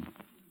Brown,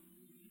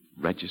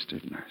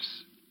 registered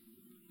nurse.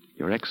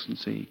 Your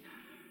Excellency,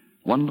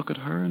 one look at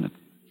her, and it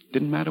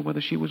didn't matter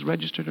whether she was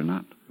registered or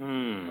not.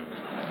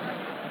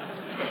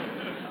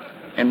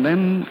 And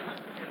then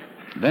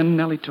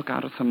Nellie took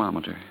out a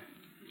thermometer,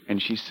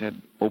 and she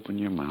said, "Open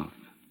your mouth."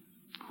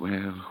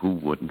 Well, who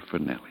wouldn't for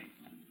Nellie?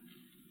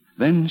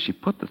 Then she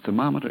put the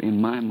thermometer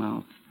in my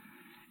mouth,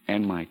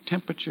 and my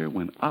temperature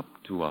went up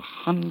to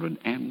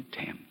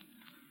 110.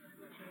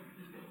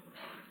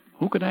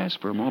 Who could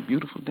ask for a more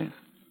beautiful death?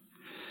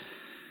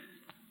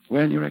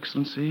 Well, Your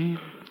Excellency,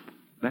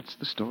 that's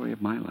the story of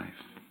my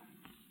life.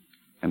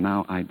 And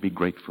now I'd be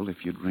grateful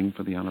if you'd ring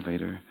for the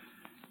elevator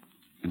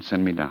and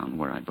send me down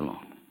where I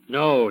belong.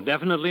 No,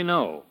 definitely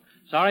no.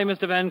 Sorry,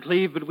 Mr. Van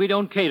Cleve, but we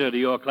don't cater to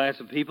your class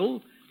of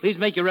people. Please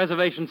make your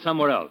reservation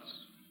somewhere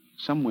else.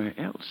 Somewhere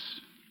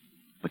else?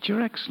 But,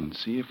 Your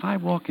Excellency, if I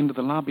walk into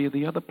the lobby of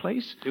the other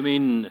place... You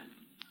mean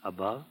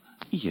above?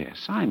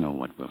 Yes, I know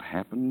what will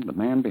happen. The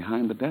man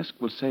behind the desk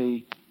will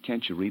say,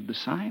 "Can't you read the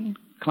sign?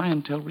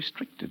 Clientele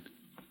restricted."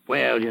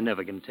 Well, you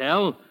never can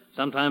tell.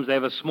 Sometimes they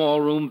have a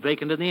small room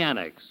vacant in the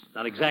annex.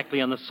 Not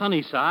exactly on the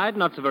sunny side,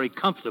 not so very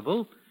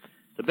comfortable.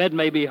 The bed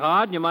may be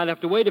hard, and you might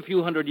have to wait a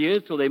few hundred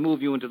years till they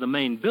move you into the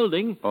main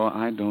building. Oh,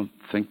 I don't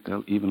think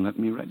they'll even let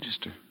me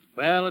register.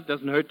 Well, it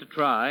doesn't hurt to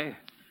try.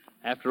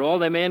 After all,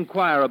 they may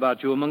inquire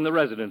about you among the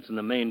residents in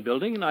the main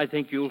building, and I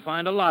think you'll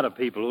find a lot of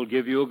people who'll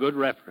give you a good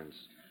reference.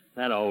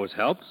 That always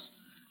helps.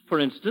 For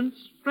instance,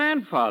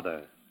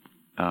 grandfather.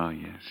 Oh,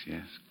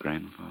 yes,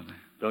 grandfather.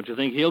 Don't you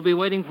think he'll be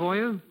waiting for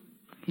you?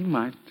 He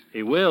might.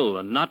 He will,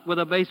 and not with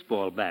a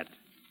baseball bat.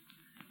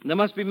 And there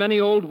must be many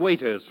old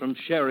waiters from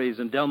Sherry's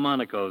and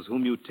Delmonico's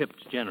whom you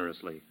tipped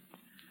generously.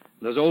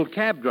 Those old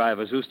cab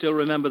drivers who still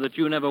remember that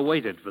you never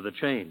waited for the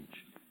change.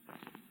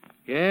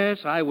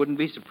 Yes, I wouldn't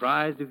be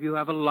surprised if you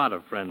have a lot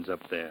of friends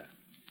up there.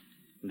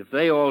 And if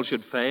they all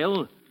should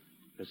fail,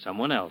 there's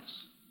someone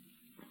else.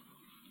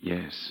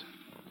 Yes,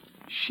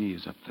 she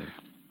is up there.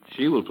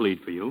 She will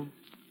plead for you.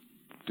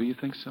 Do you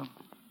think so?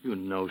 You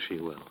know she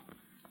will.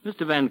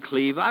 Mr. Van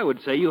Cleve, I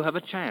would say you have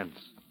a chance.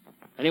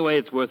 Anyway,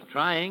 it's worth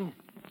trying.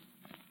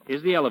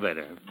 Here's the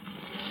elevator.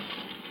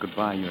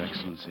 Goodbye, Your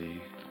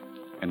Excellency,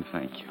 and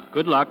thank you.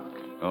 Good luck.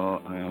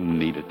 Oh, I'll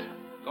need it.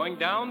 Going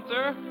down,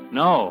 sir?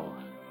 No,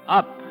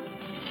 up.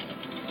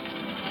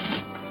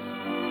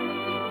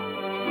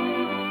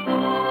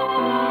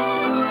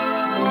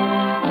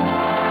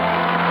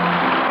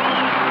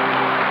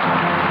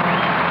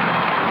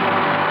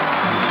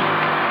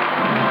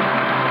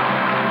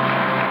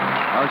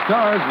 Our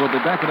stars will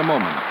be back in a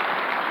moment.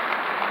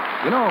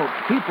 You know,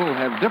 people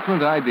have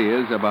different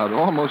ideas about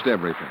almost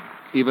everything,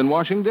 even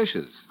washing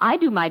dishes. I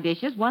do my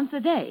dishes once a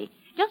day.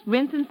 Just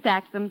rinse and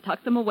stack them,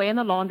 tuck them away in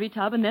the laundry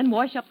tub, and then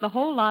wash up the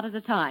whole lot at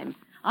a time.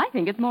 I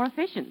think it's more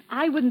efficient.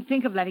 I wouldn't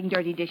think of letting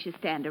dirty dishes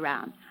stand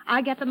around.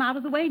 I get them out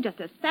of the way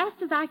just as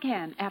fast as I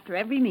can after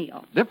every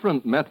meal.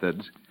 Different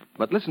methods,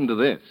 but listen to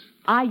this.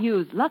 I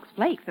use Lux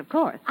Flakes, of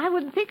course. I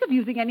wouldn't think of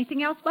using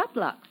anything else but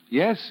Lux.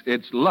 Yes,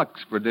 it's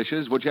Lux for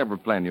dishes, whichever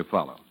plan you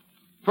follow.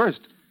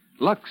 First,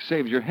 Lux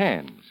saves your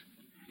hands.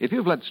 If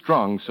you've let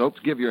strong soaps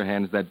give your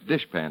hands that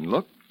dishpan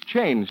look,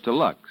 change to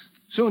Lux.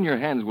 Soon your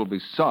hands will be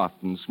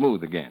soft and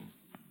smooth again.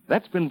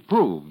 That's been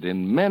proved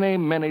in many,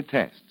 many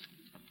tests.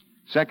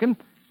 Second,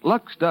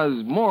 Lux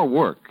does more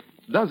work,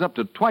 does up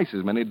to twice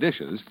as many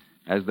dishes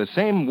as the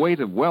same weight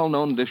of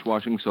well-known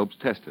dishwashing soaps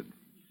tested.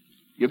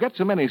 You get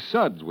so many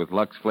suds with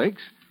Lux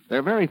Flakes,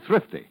 they're very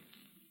thrifty.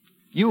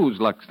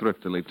 Use Lux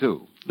thriftily,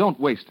 too. Don't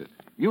waste it.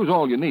 Use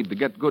all you need to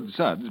get good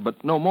suds,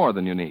 but no more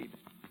than you need.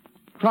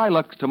 Try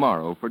Lux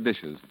tomorrow for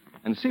dishes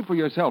and see for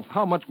yourself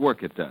how much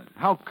work it does,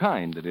 how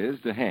kind it is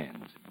to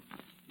hands.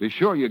 Be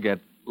sure you get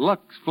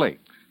Lux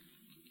Flakes.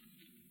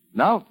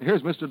 Now,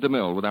 here's Mr.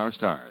 DeMille with our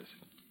stars.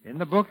 In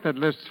the book that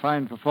lists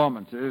fine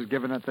performances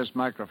given at this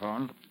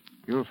microphone,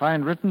 you'll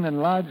find written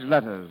in large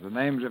letters the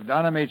names of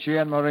Don Amici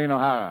and Maureen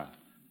O'Hara.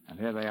 And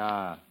here they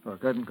are for a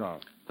curtain call.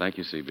 Thank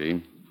you,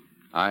 C.B.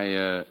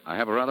 I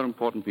have a rather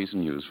important piece of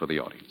news for the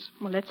audience.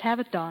 Well, let's have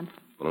it, Don.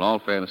 But in all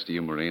fairness to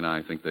you, Marine,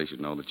 I think they should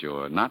know that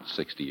you're not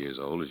 60 years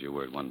old, as you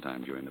were at one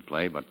time during the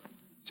play, but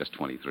just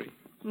 23.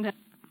 No.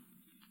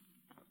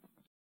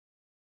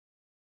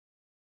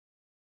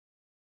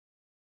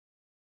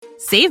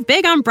 Save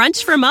big on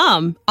brunch for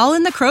Mom, all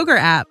in the Kroger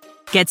app.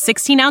 Get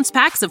 16-ounce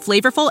packs of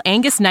flavorful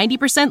Angus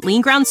 90%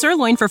 lean ground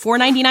sirloin for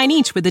 $4.99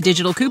 each with a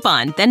digital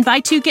coupon. Then buy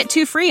 2, get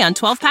 2 free on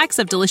 12 packs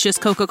of delicious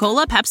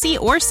Coca-Cola, Pepsi,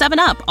 or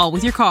 7-Up, all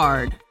with your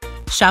card.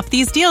 Shop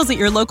these deals at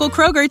your local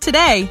Kroger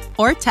today,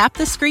 or tap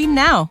the screen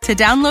now to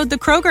download the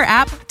Kroger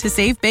app to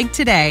save big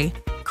today.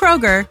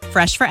 Kroger,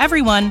 fresh for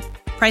everyone.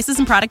 Prices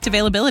and product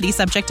availability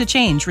subject to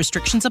change.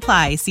 Restrictions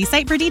apply. See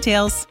site for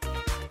details.